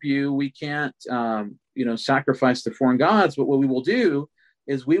worship you. We can't, sacrifice to foreign gods. But what we will do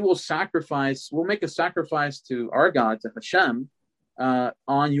is we'll make a sacrifice to our God, to Hashem,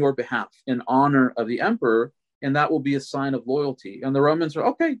 on your behalf in honor of the emperor. And that will be a sign of loyalty. And the Romans are,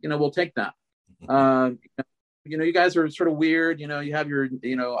 okay, we'll take that. You guys are sort of weird, you have your,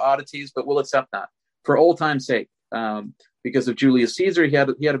 oddities, but we'll accept that for old time's sake. because of Julius Caesar. He had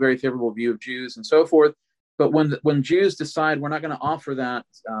a very favorable view of Jews and so forth. But when Jews decide we're not going to offer that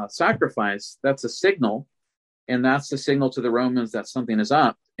sacrifice, that's a signal, and that's the signal to the Romans that something is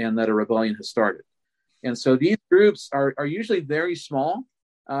up and that a rebellion has started. And so these groups are usually very small,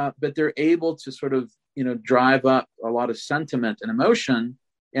 but they're able to sort of drive up a lot of sentiment and emotion,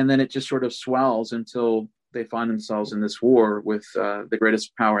 and then it just sort of swells until they find themselves in this war with the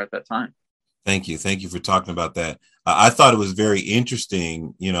greatest power at that time. Thank you for talking about that. I thought it was very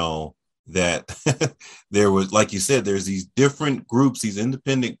interesting, that there was, like you said, there's these different groups, these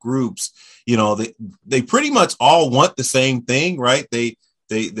independent groups, they pretty much all want the same thing, right? They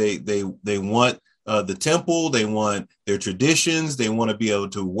want the temple, they want their traditions, they want to be able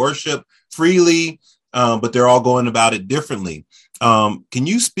to worship freely, but they're all going about it differently. Can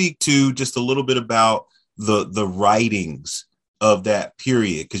you speak to just a little bit about the writings of that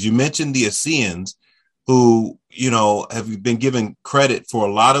period? Because you mentioned the Essenes, who have been given credit for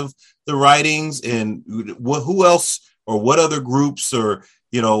a lot of the writings, and who else, or what other groups, or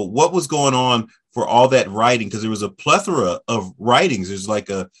what was going on for all that writing? Because there was a plethora of writings. There's like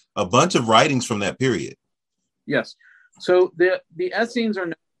a bunch of writings from that period. Yes. So the Essenes are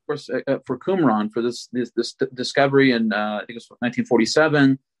known, of course, for Qumran, for this discovery in I think it was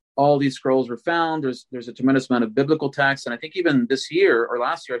 1947. All these scrolls were found. There's a tremendous amount of biblical text, and I think even this year, or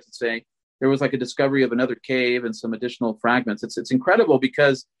last year, I should say, there was like a discovery of another cave and some additional fragments. It's incredible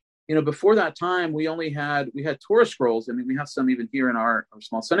because before that time we had Torah scrolls. I mean, we have some even here in our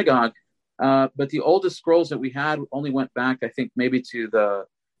small synagogue, but the oldest scrolls that we had only went back, I think, maybe to the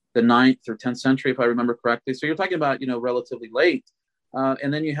 9th or 10th century, if I remember correctly. So you're talking about relatively late.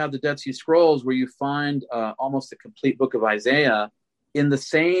 And then you have the Dead Sea Scrolls, where you find almost a complete book of Isaiah in the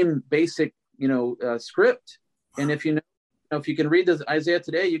same basic script. And if if you can read this Isaiah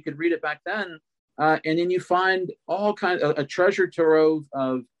today, you could read it back then, and then you find all kinds of a treasure trove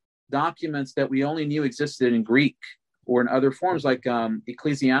of documents that we only knew existed in Greek or in other forms, like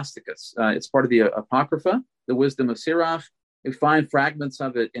Ecclesiasticus. It's part of the Apocrypha, the Wisdom of Sirach. We find fragments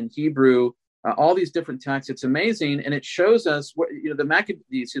of it in Hebrew. All these different texts. It's amazing, and it shows us what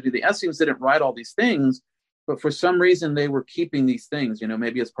the Essenes didn't write all these things, but for some reason they were keeping these things.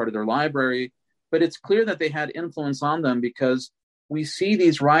 Maybe as part of their library. But it's clear that they had influence on them, because we see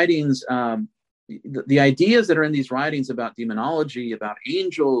these writings, the ideas that are in these writings about demonology, about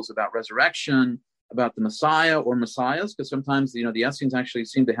angels, about resurrection, about the Messiah or messiahs, because sometimes the Essenes actually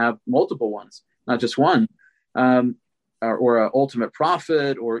seem to have multiple ones, not just one, or an ultimate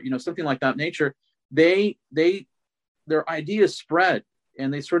prophet, or something like that nature. Their ideas spread,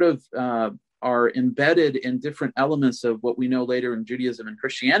 and they sort of are embedded in different elements of what we know later in Judaism and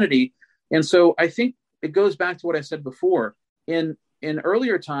Christianity. And so I think it goes back to what I said before. In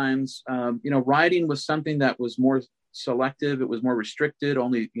earlier times, writing was something that was more selective. It was more restricted.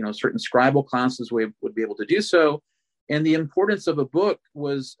 Only certain scribal classes would be able to do so. And the importance of a book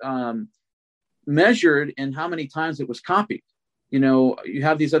was measured in how many times it was copied. You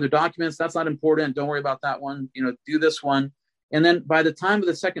have these other documents. That's not important. Don't worry about that one. Do this one. And then by the time of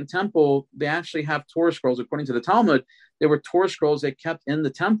the Second Temple, they actually have Torah scrolls. According to the Talmud, there were Torah scrolls they kept in the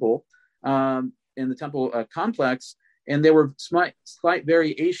temple, complex, and there were slight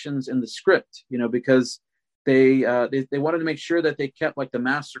variations in the script, because they wanted to make sure that they kept like the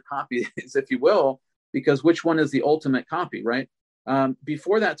master copies, if you will, because which one is the ultimate copy, right?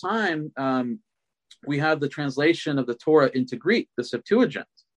 Before that time, we have the translation of the Torah into Greek, the Septuagint.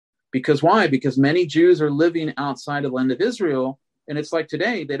 Because why? Because many Jews are living outside of the land of Israel, and it's like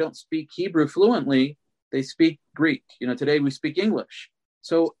today, they don't speak Hebrew fluently, they speak Greek. Today we speak English.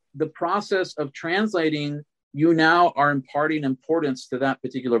 So the process of translating, you now are imparting importance to that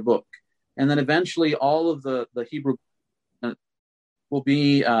particular book. And then eventually all of the Hebrew will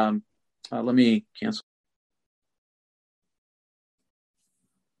be, let me cancel.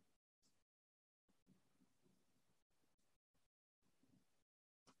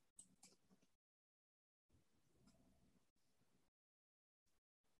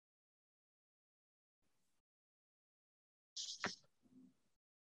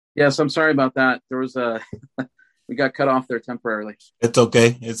 Yes, I'm sorry about that. There was we got cut off there temporarily. It's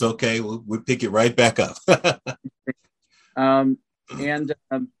okay. It's okay. We'll pick it right back up.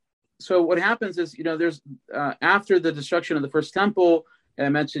 So what happens is, there's after the destruction of the first temple, and I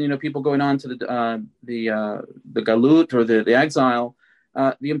mentioned, people going on to the galut, or the exile.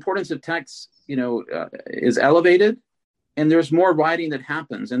 The importance of texts, is elevated, and there's more writing that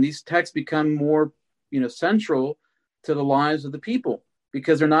happens, and these texts become more, central to the lives of the people,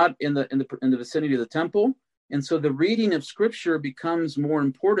 because they're not in the vicinity of the temple, and so the reading of Scripture becomes more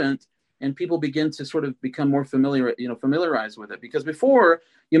important. and people begin to sort of become more familiarized with it. Because before,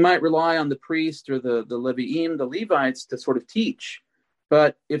 you might rely on the priest or the Leviim, the Levites, to sort of teach.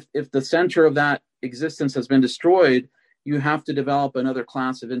 But if the center of that existence has been destroyed, you have to develop another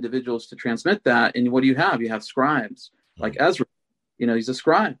class of individuals to transmit that. And what do you have? You have scribes, like Ezra. He's a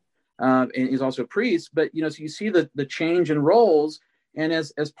scribe, and he's also a priest. But, so you see the change in roles. And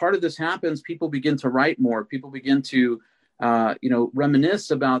as part of this happens, people begin to write more. People begin to, reminisce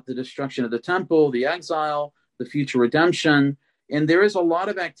about the destruction of the temple, the exile, the future redemption. And there is a lot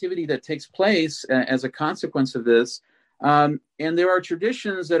of activity that takes place as a consequence of this. And there are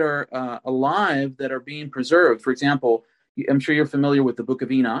traditions that are alive that are being preserved. For example, I'm sure you're familiar with the Book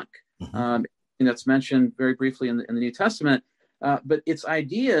of Enoch, and that's mentioned very briefly in the New Testament. But its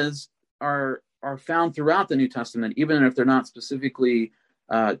ideas are found throughout the New Testament, even if they're not specifically,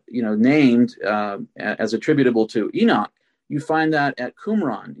 named as attributable to Enoch. You find that at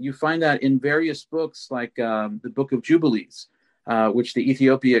Qumran. You find that in various books, like the Book of Jubilees, which the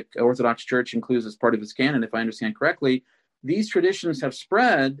Ethiopic Orthodox Church includes as part of its canon, if I understand correctly. These traditions have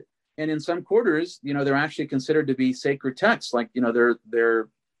spread, and in some quarters, they're actually considered to be sacred texts, like they're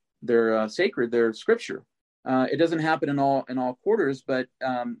sacred, they're scripture. It doesn't happen in all quarters, but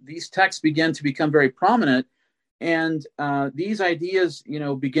these texts begin to become very prominent, and these ideas,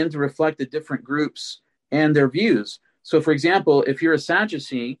 begin to reflect the different groups and their views. So, for example, if you're a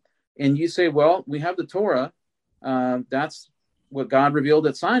Sadducee and you say, well, we have the Torah, that's what God revealed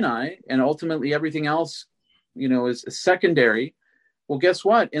at Sinai, and ultimately everything else, is secondary. Well, guess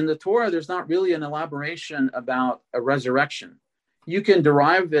what? In the Torah, there's not really an elaboration about a resurrection. You can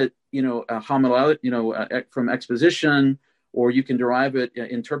derive it, from exposition, or you can derive it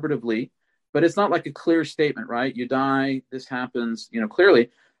interpretively, but it's not like a clear statement, right? You die, this happens,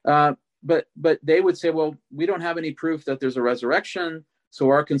 clearly. But they would say, well, we don't have any proof that there's a resurrection, so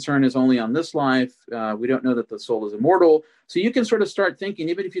our concern is only on this life. We don't know that the soul is immortal. So you can sort of start thinking,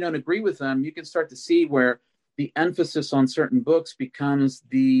 even if you don't agree with them, you can start to see where the emphasis on certain books becomes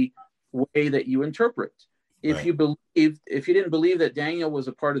the way that you interpret. If you didn't believe that Daniel was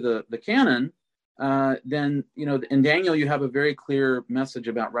a part of the canon, then, in Daniel, you have a very clear message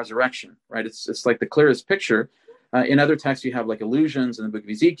about resurrection, right? It's like the clearest picture. In other texts, you have like allusions in the book of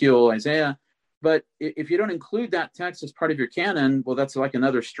Ezekiel, Isaiah. But if you don't include that text as part of your canon, well, that's like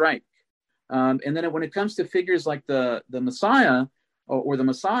another strike. And then when it comes to figures like the Messiah or the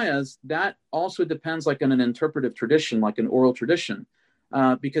Messiahs, that also depends like on an interpretive tradition, like an oral tradition.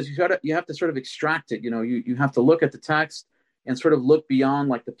 Because you have to sort of extract it. You have to look at the text and sort of look beyond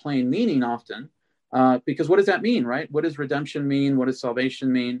like the plain meaning often. Because what does that mean, right? What does redemption mean? What does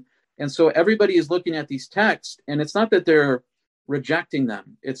salvation mean? And so everybody is looking at these texts, and it's not that they're rejecting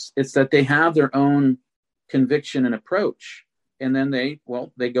them. It's that they have their own conviction and approach, and then they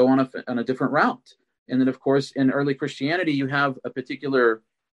go on a different route. And then, of course, in early Christianity, you have a particular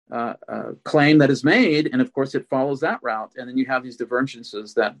claim that is made, and of course, it follows that route. And then you have these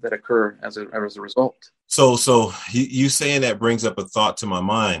divergences that occur as a result. So you saying that brings up a thought to my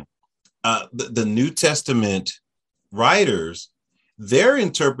mind. The New Testament writers, their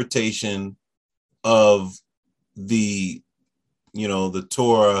interpretation of the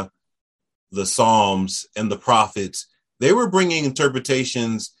Torah, the Psalms, and the prophets, they were bringing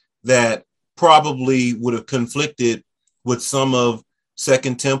interpretations that probably would have conflicted with some of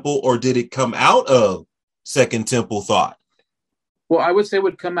Second Temple, or did it come out of Second Temple thought? Well, I would say it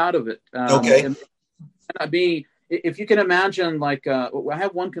would come out of it. Okay. If you can imagine, like, I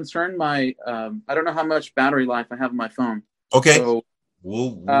have one concern. I don't know how much battery life I have on my phone. Okay. So,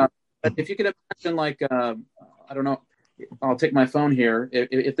 if you can imagine, like, I don't know, I'll take my phone here.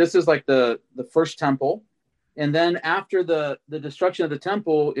 If this is like the first temple, and then after the destruction of the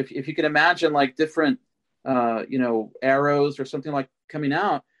temple, if you can imagine like different, arrows or something like coming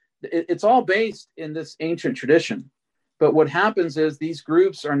out, it's all based in this ancient tradition. But what happens is these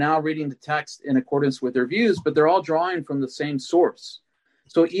groups are now reading the text in accordance with their views, but they're all drawing from the same source.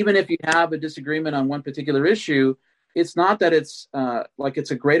 So even if you have a disagreement on one particular issue, it's not that it's like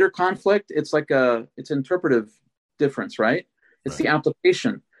it's a greater conflict. It's like it's interpretive difference, right? It's the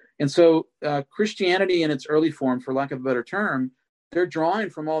application. And so Christianity in its early form, for lack of a better term, they're drawing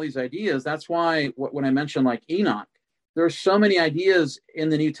from all these ideas. That's why when I mentioned like Enoch, there are so many ideas in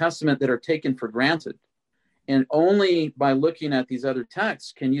the New Testament that are taken for granted. And only by looking at these other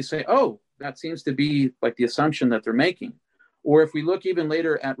texts can you say, oh, that seems to be like the assumption that they're making. Or if we look even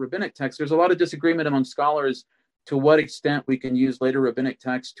later at rabbinic texts, there's a lot of disagreement among scholars to what extent we can use later rabbinic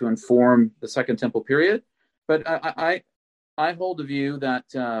texts to inform the Second Temple period. But I hold the view that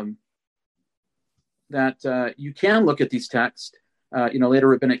you can look at these texts later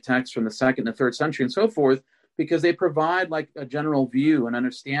rabbinic texts from the 2nd and 3rd century and so forth, because they provide like a general view and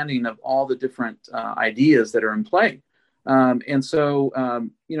understanding of all the different ideas that are in play. And so,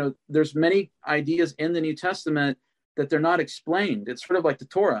 there's many ideas in the New Testament that they're not explained. It's sort of like the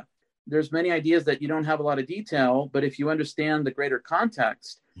Torah. There's many ideas that you don't have a lot of detail, but if you understand the greater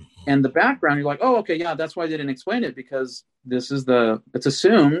context and the background, you're like, oh, okay, yeah, that's why they didn't explain it, because it's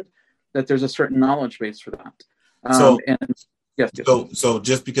assumed that there's a certain knowledge base for that. Yes. So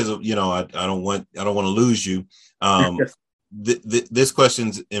just because of, I don't want to lose you. Yes. This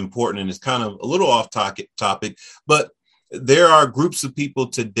question's important and it's kind of a little off topic, but there are groups of people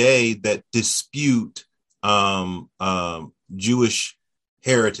today that dispute Jewish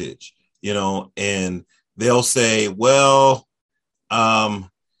heritage, and they'll say, well,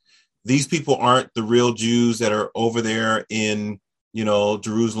 these people aren't the real Jews that are over there in,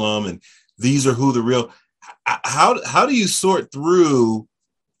 Jerusalem, and these are who the real. How do you sort through,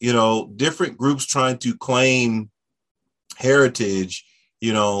 different groups trying to claim heritage,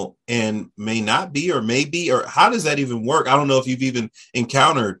 and may not be or may be, or how does that even work? I don't know if you've even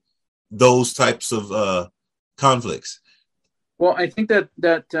encountered those types of conflicts. Well, I think that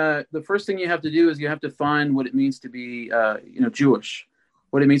the first thing you have to do is you have to find what it means to be, Jewish,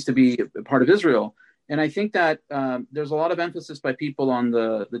 what it means to be a part of Israel. And I think that there's a lot of emphasis by people on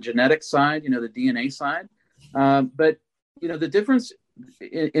the genetic side, the DNA side. But, the difference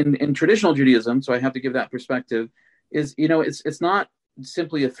in traditional Judaism, so I have to give that perspective, is, it's not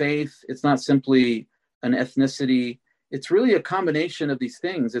simply a faith. It's not simply an ethnicity. It's really a combination of these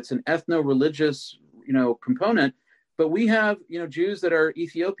things. It's an ethno-religious, component. But we have, Jews that are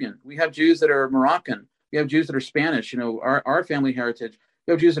Ethiopian. We have Jews that are Moroccan. We have Jews that are Spanish, our family heritage.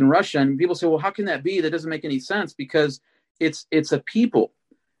 We have Jews in Russia. And people say, well, how can that be? That doesn't make any sense, because it's a people.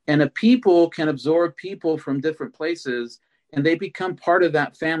 And a people can absorb people from different places, and they become part of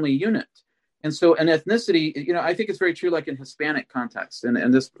that family unit. And so an ethnicity, I think it's very true, like in Hispanic context,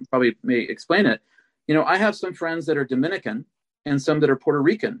 and this probably may explain it. I have some friends that are Dominican and some that are Puerto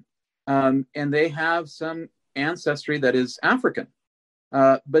Rican, and they have some ancestry that is African,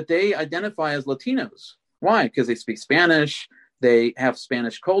 but they identify as Latinos. Why? Because they speak Spanish, they have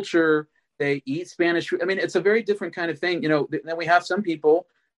Spanish culture, they eat Spanish food. I mean, it's a very different kind of thing. Then we have some people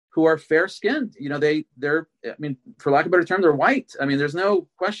who are fair-skinned. They're, for lack of a better term, they're white. I mean, there's no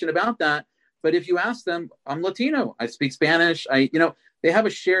question about that. But if you ask them, I'm Latino, I speak Spanish, they have a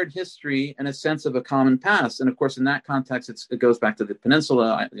shared history and a sense of a common past. And of course, in that context, it goes back to the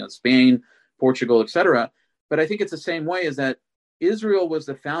peninsula, Spain, Portugal, etc. But I think it's the same way, is that Israel was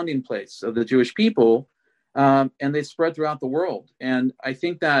the founding place of the Jewish people, and they spread throughout the world. And I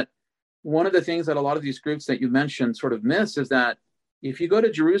think that one of the things that a lot of these groups that you mentioned sort of miss is that if you go to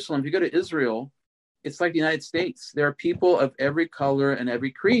Jerusalem, if you go to Israel, it's like the United States. There are people of every color and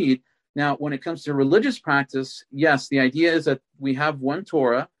every creed. Now, when it comes to religious practice, yes, the idea is that we have one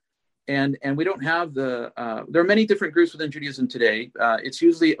Torah, and we don't have there are many different groups within Judaism today. It's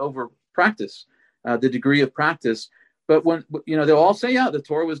usually over practice, the degree of practice. But when, they'll all say, yeah, the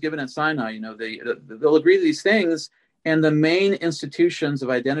Torah was given at Sinai, they'll agree to these things. And the main institutions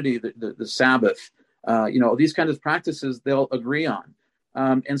of identity, the Sabbath, these kinds of practices, they'll agree on.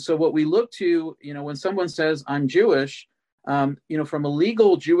 And so what we look to, when someone says, I'm Jewish, from a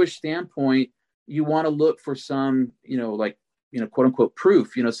legal Jewish standpoint, you want to look for some, quote unquote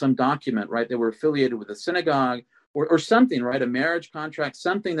proof, some document, right? They were affiliated with a synagogue or something, right? A marriage contract,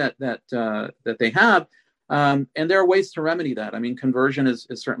 something that they have. And there are ways to remedy that. I mean, conversion is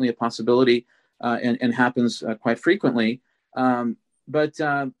certainly a possibility and happens quite frequently. But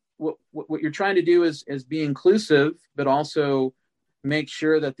what you're trying to do is be inclusive, but also make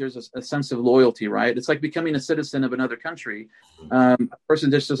sure that there's a sense of loyalty, right? It's like becoming a citizen of another country. A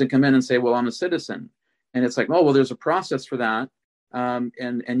person just doesn't come in and say, well, I'm a citizen. And it's like, oh, well, there's a process for that.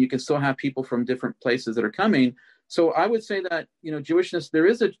 And you can still have people from different places that are coming. So I would say that, Jewishness, there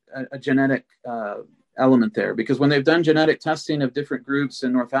is a genetic element there, because when they've done genetic testing of different groups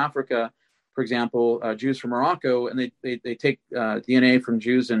in North Africa, for example, Jews from Morocco, and they take DNA from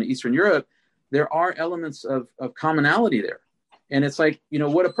Jews in Eastern Europe, there are elements of commonality there. And it's like,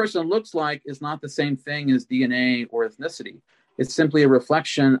 what a person looks like is not the same thing as DNA or ethnicity. It's simply a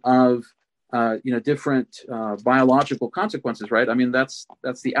reflection of, different biological consequences, right? I mean, that's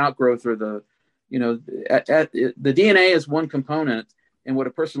the outgrowth, or the DNA is one component, and what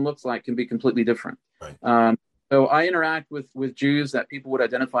a person looks like can be completely different. Right. So I interact with Jews that people would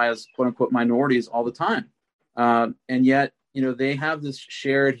identify as quote unquote minorities all the time. And yet, they have this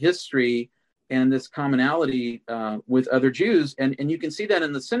shared history and this commonality with other Jews. And you can see that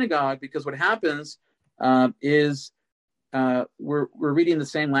in the synagogue, because what happens is we're reading the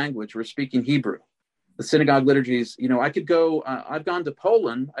same language. We're speaking Hebrew. The synagogue liturgies, I could go, I've gone to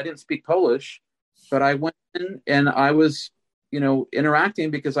Poland. I didn't speak Polish, but I went in and I was, interacting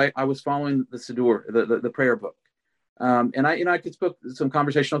because I was following the Siddur, the prayer book. And I could speak some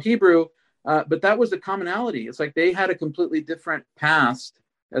conversational Hebrew, but that was the commonality. It's like they had a completely different past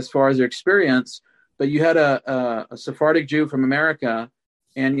as far as their experience, but you had a Sephardic Jew from America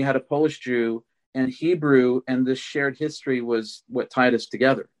and you had a Polish Jew, and Hebrew and this shared history was what tied us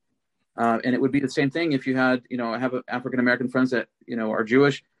together. And it would be the same thing if you had, I have African-American friends that, are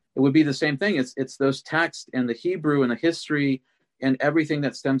Jewish. It would be the same thing. It's those texts and the Hebrew and the history and everything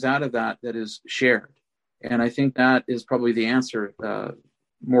that stems out of that is shared. And I think that is probably the answer,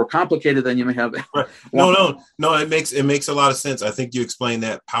 more complicated than you may have. Right. No. It makes a lot of sense. I think you explained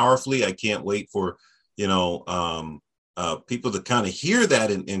that powerfully. I can't wait for, people to kind of hear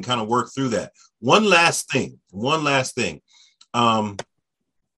that and kind of work through that. One last thing.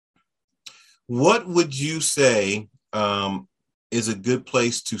 What would you say is a good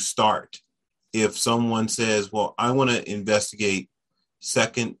place to start if someone says, well, I want to investigate the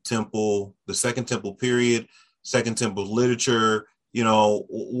Second Temple period, Second Temple literature,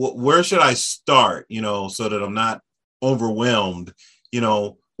 where should I start, so that I'm not overwhelmed,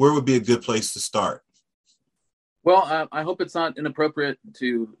 where would be a good place to start? Well, I hope it's not inappropriate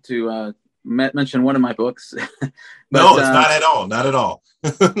to mention one of my books. But, no, it's not at all.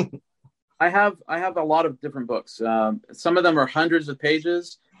 I have a lot of different books. Some of them are hundreds of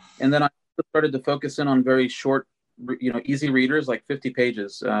pages, and then I started to focus in on very short, easy readers, like 50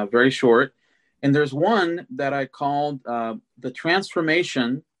 pages, very short. And there's one that I called The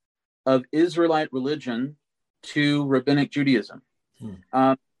Transformation of Israelite Religion to Rabbinic Judaism.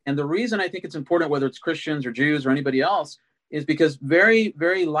 And the reason I think it's important, whether it's Christians or Jews or anybody else, is because very,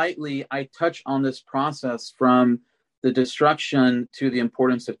 very lightly I touch on this process from the destruction to the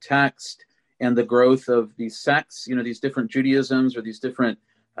importance of text and the growth of these sects, these different Judaisms or these different,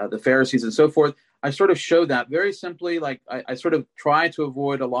 the Pharisees and so forth. I sort of show that very simply, like I sort of try to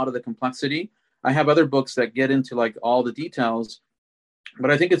avoid a lot of the complexity. I have other books that get into like all the details,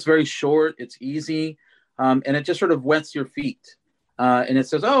 but I think it's very short, it's easy, and it just sort of wets your feet. And it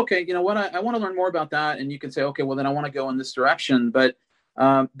says, oh, okay, you know what, I want to learn more about that. And you can say, okay, well, then I want to go in this direction. But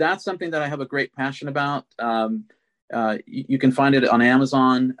that's something that I have a great passion about. You can find it on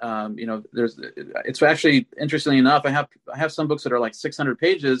Amazon. It's actually, interestingly enough, I have some books that are like 600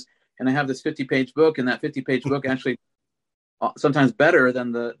 pages, and I have this 50-page book, and that 50-page book actually sometimes better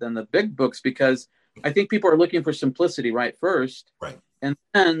than the big books, because I think people are looking for simplicity first. Right. And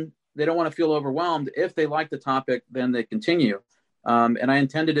then they don't want to feel overwhelmed. If they like the topic, then they continue. And I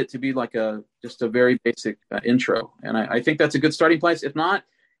intended it to be like just a very basic intro. And I think that's a good starting place. If not,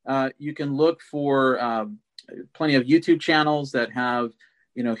 you can look for plenty of YouTube channels that have,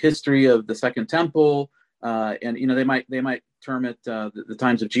 history of the Second Temple. And, they might term it the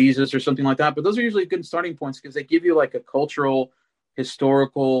times of Jesus or something like that. But those are usually good starting points because they give you like a cultural,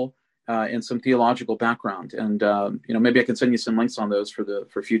 historical, and some theological background. And, maybe I can send you some links on those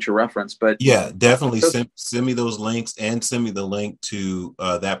for future reference. But yeah, definitely send me those links and send me the link to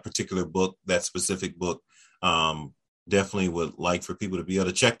that particular book, that specific book. Definitely would like for people to be able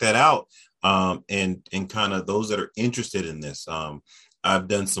to check that out. And kind of those that are interested in this. I've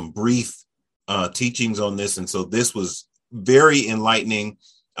done some brief teachings on this. And so this was very enlightening.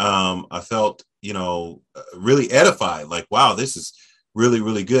 I felt, really edified, like, wow, this is really,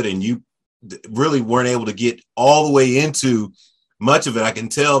 really good. And you really weren't able to get all the way into much of it. I can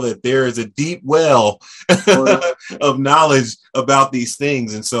tell that there is a deep well of knowledge about these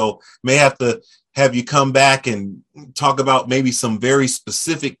things. And so may have to have you come back and talk about maybe some very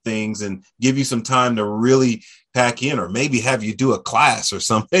specific things and give you some time to really pack in, or maybe have you do a class or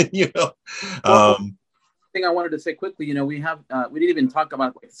something, thing I wanted to say quickly, we didn't even talk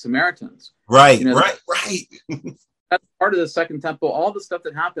about like Samaritans. Right. That's part of the Second Temple. All the stuff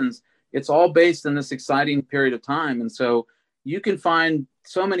that happens, it's all based in this exciting period of time. And so you can find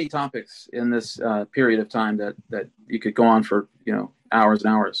so many topics in this period of time that you could go on for, hours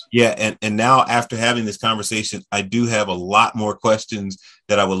and hours. Yeah. And now after having this conversation, I do have a lot more questions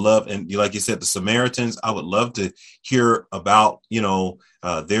that I would love. And like you said, the Samaritans, I would love to hear about,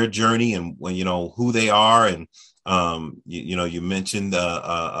 their journey and when, who they are. And, you mentioned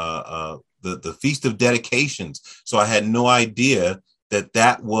the Feast of Dedications. So I had no idea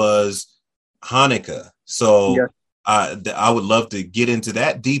that was Hanukkah. So yeah. I would love to get into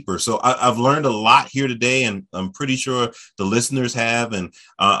that deeper. So I've learned a lot here today, and I'm pretty sure the listeners have. And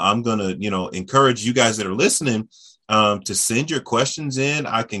I'm going to, encourage you guys that are listening to send your questions in.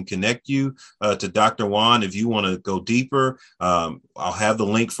 I can connect you to Dr. Juan if you want to go deeper. I'll have the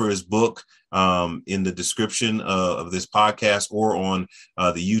link for his book in the description of this podcast or on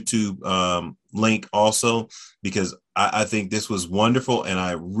the YouTube link also, because I think this was wonderful. And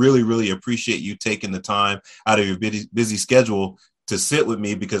I really, really appreciate you taking the time out of your busy schedule to sit with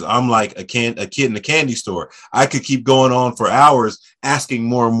me, because I'm like a kid in a candy store. I could keep going on for hours asking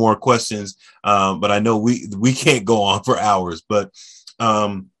more and more questions, but I know we can't go on for hours. But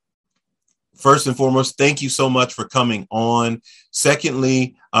first and foremost, thank you so much for coming on.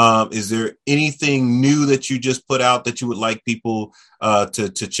 Secondly, is there anything new that you just put out that you would like people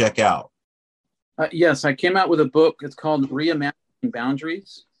to check out? Yes, I came out with a book. It's called Reimagining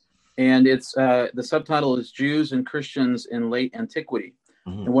Boundaries. And it's the subtitle is Jews and Christians in Late Antiquity.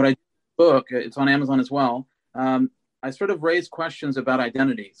 Mm-hmm. And what I book, it's on Amazon as well. I sort of raise questions about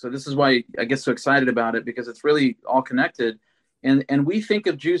identity. So this is why I get so excited about it, because it's really all connected. And we think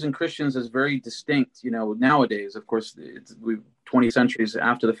of Jews and Christians as very distinct, nowadays. Of course, we're 20 centuries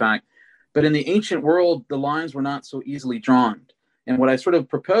after the fact. But in the ancient world, the lines were not so easily drawn. And what I sort of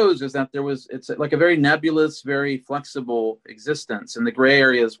propose is that it's like a very nebulous, very flexible existence. And the gray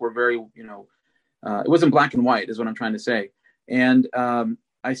areas were very, it wasn't black and white is what I'm trying to say. And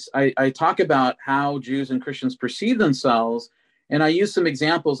I talk about how Jews and Christians perceive themselves. And I use some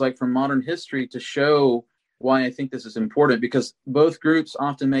examples like from modern history to show why I think this is important, because both groups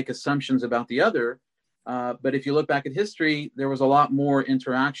often make assumptions about the other. But if you look back at history, there was a lot more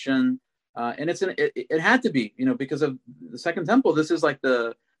interaction. And it had to be, because of the Second Temple. This is like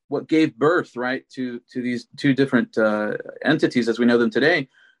what gave birth, right, to these two different entities as we know them today.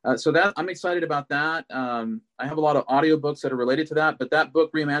 So that I'm excited about that. I have a lot of audiobooks that are related to that, but that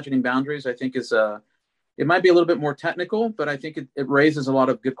book, Reimagining Boundaries, I think is it might be a little bit more technical, but I think it raises a lot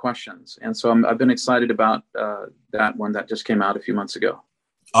of good questions. And so I've been excited about that one that just came out a few months ago.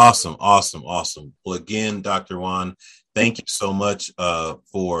 Awesome. Well, again, Dr. Juan, thank you so much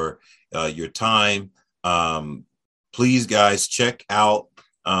for your time. Please, guys, check out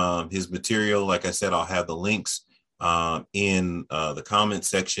his material. Like I said, I'll have the links in the comment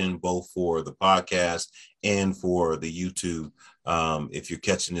section, both for the podcast and for the YouTube, if you're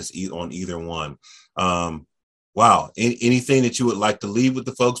catching this on either one. Wow. Anything that you would like to leave with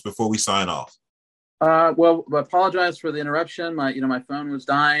the folks before we sign off? Well, I apologize for the interruption. My phone was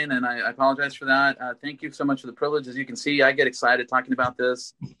dying, and I apologize for that. Thank you so much for the privilege. As you can see, I get excited talking about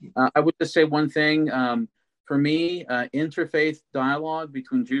this. I would just say one thing. For me, interfaith dialogue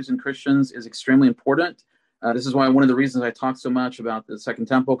between Jews and Christians is extremely important. This is why one of the reasons I talk so much about the Second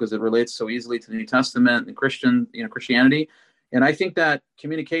Temple, because it relates so easily to the New Testament and Christianity. And I think that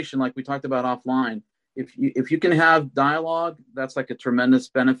communication, like we talked about offline, if you can have dialogue, that's like a tremendous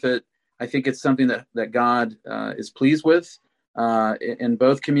benefit. I think it's something that God is pleased with, and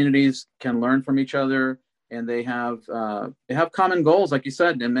both communities can learn from each other, and they have common goals, like you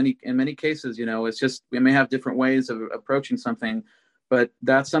said. In many cases, it's just we may have different ways of approaching something, but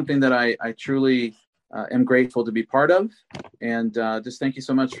that's something that I truly am grateful to be part of. And just thank you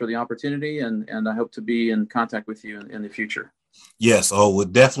so much for the opportunity, and I hope to be in contact with you in the future. Yes. Oh,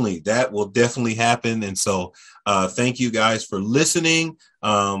 that will definitely happen. And so thank you guys for listening.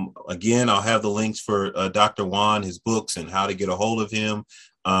 Again, I'll have the links for Dr. Juan, his books, and how to get a hold of him.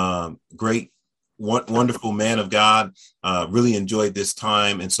 Great, wonderful man of God. Really enjoyed this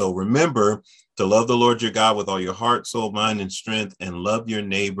time. And so remember to love the Lord your God with all your heart, soul, mind, and strength, and love your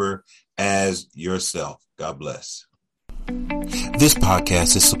neighbor as yourself. God bless. This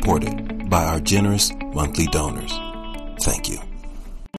podcast is supported by our generous monthly donors. Thank you.